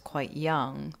shows is quite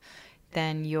young,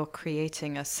 then you're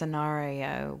creating a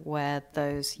scenario where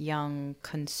those young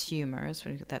consumers,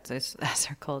 that's as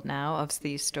they're called now, of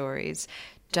these stories,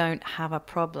 don't have a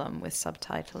problem with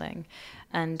subtitling.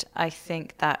 And I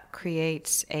think that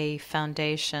creates a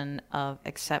foundation of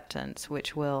acceptance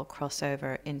which will cross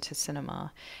over into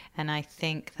cinema. And I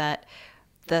think that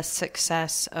the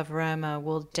success of Roma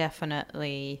will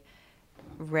definitely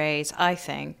raise, I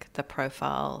think, the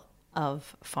profile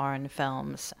of foreign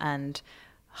films and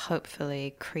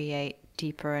hopefully create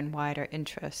deeper and wider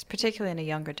interest, particularly in a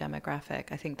younger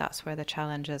demographic. I think that's where the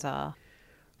challenges are.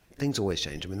 Things always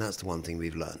change. I mean, that's the one thing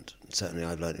we've learned. Certainly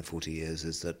I've learned in 40 years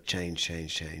is that change.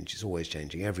 It's always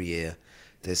changing. Every year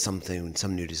there's some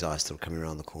new disaster coming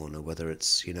around the corner, whether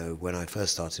it's, when I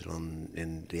first started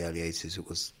in the early 80s, it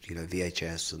was,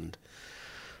 VHS and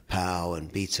POW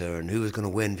and Beta, and who was going to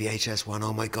win? VHS won.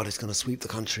 Oh my God, it's going to sweep the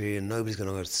country and nobody's going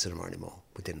to go to the cinema anymore.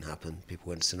 It didn't happen. People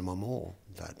went to cinema more,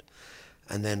 in fact.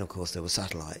 And then, of course, there was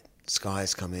satellite.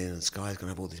 Sky's come in, and Sky's going to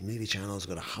have all these movie channels.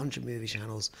 We've got 100 movie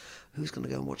channels. Who's going to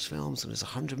go and watch films? And there's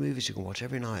 100 movies you can watch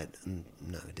every night. And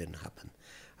no, it didn't happen.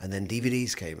 And then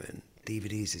DVDs came in.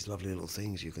 DVDs, these lovely little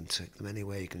things. You can take them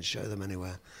anywhere. You can show them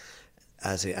anywhere.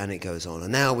 And it goes on.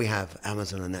 And now we have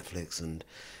Amazon and Netflix, and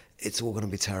it's all going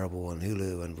to be terrible on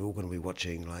Hulu, and we're all going to be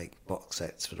watching like box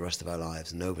sets for the rest of our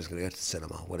lives, and nobody's going to go to the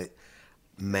cinema. Well,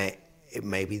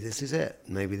 maybe this is it.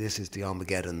 Maybe this is the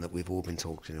Armageddon that we've all been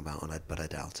talking about, but I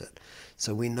doubt it.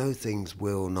 So we know things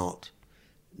will not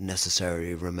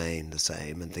necessarily remain the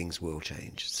same, and things will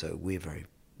change. So we're very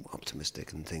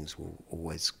optimistic, and things will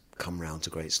always come round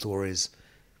to great stories.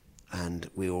 and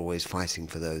we were always fighting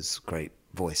for those great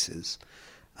voices,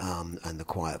 and the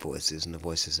quiet voices and the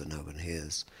voices that no one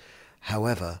hears.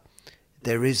 However,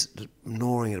 there is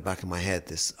gnawing at the back of my head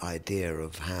this idea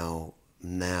of how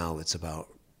now it's about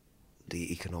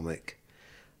the economic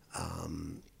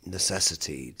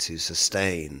necessity to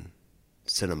sustain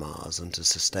cinemas and to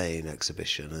sustain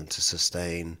exhibition and to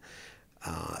sustain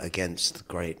against the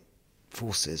great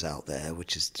forces out there,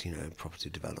 which is, property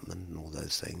development and all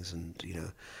those things. And,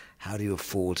 how do you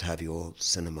afford to have your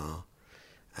cinema,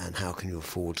 and how can you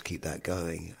afford to keep that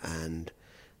going? And,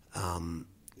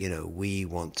 we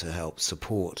want to help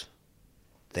support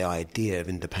the idea of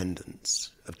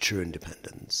independence, of true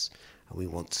independence. And we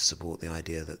want to support the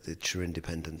idea that the true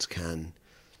independents can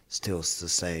still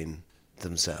sustain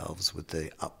themselves with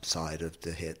the upside of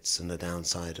the hits and the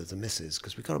downside of the misses,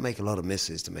 because we've got to make a lot of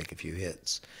misses to make a few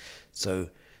hits. So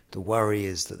the worry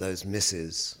is that those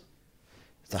misses,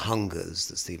 the Hungers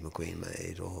that Steve McQueen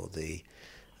made, or the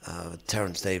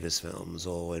Terence Davis films,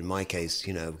 or in my case,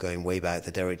 going way back,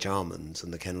 the Derek Jarmans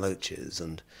and the Ken Loaches,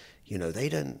 and they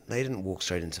didn't walk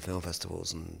straight into film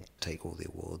festivals and take all the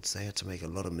awards. They had to make a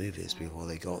lot of movies before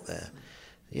they got there.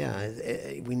 Yeah,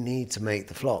 we need to make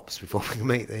the flops before we can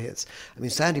make the hits. I mean,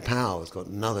 Sandy Powell has got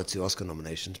another 2 Oscar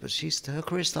nominations, but her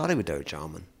career started with Derek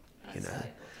Jarman,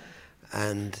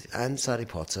 and Sally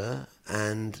Potter,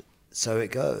 and so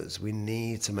it goes. We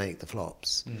need to make the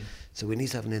flops. So we need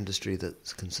to have an industry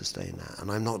that can sustain that. And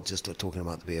I'm not just talking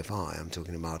about the BFI, I'm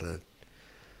talking about an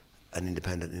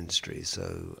independent industry.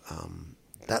 So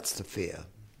that's the fear,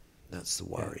 that's the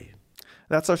worry. Yeah.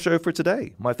 That's our show for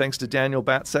today. My thanks to Daniel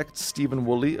Batsek, Stephen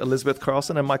Woolley, Elizabeth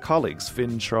Carlson, and my colleagues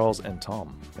Finn, Charles, and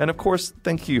Tom. And of course,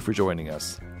 thank you for joining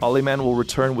us. Ollie Mann will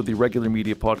return with the regular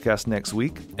media podcast next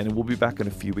week, and we'll be back in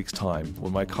a few weeks' time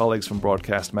when my colleagues from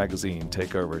Broadcast Magazine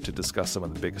take over to discuss some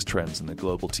of the biggest trends in the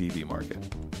global TV market.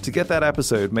 To get that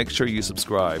episode, make sure you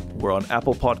subscribe. We're on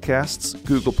Apple Podcasts,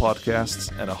 Google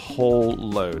Podcasts, and a whole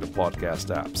load of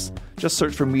podcast apps. Just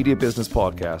search for Media Business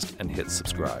Podcast and hit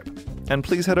subscribe. And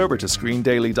please head over to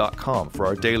screendaily.com for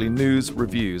our daily news,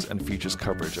 reviews, and features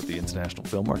coverage of the international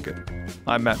film market.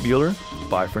 I'm Matt Mueller.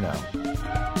 Bye for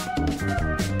now.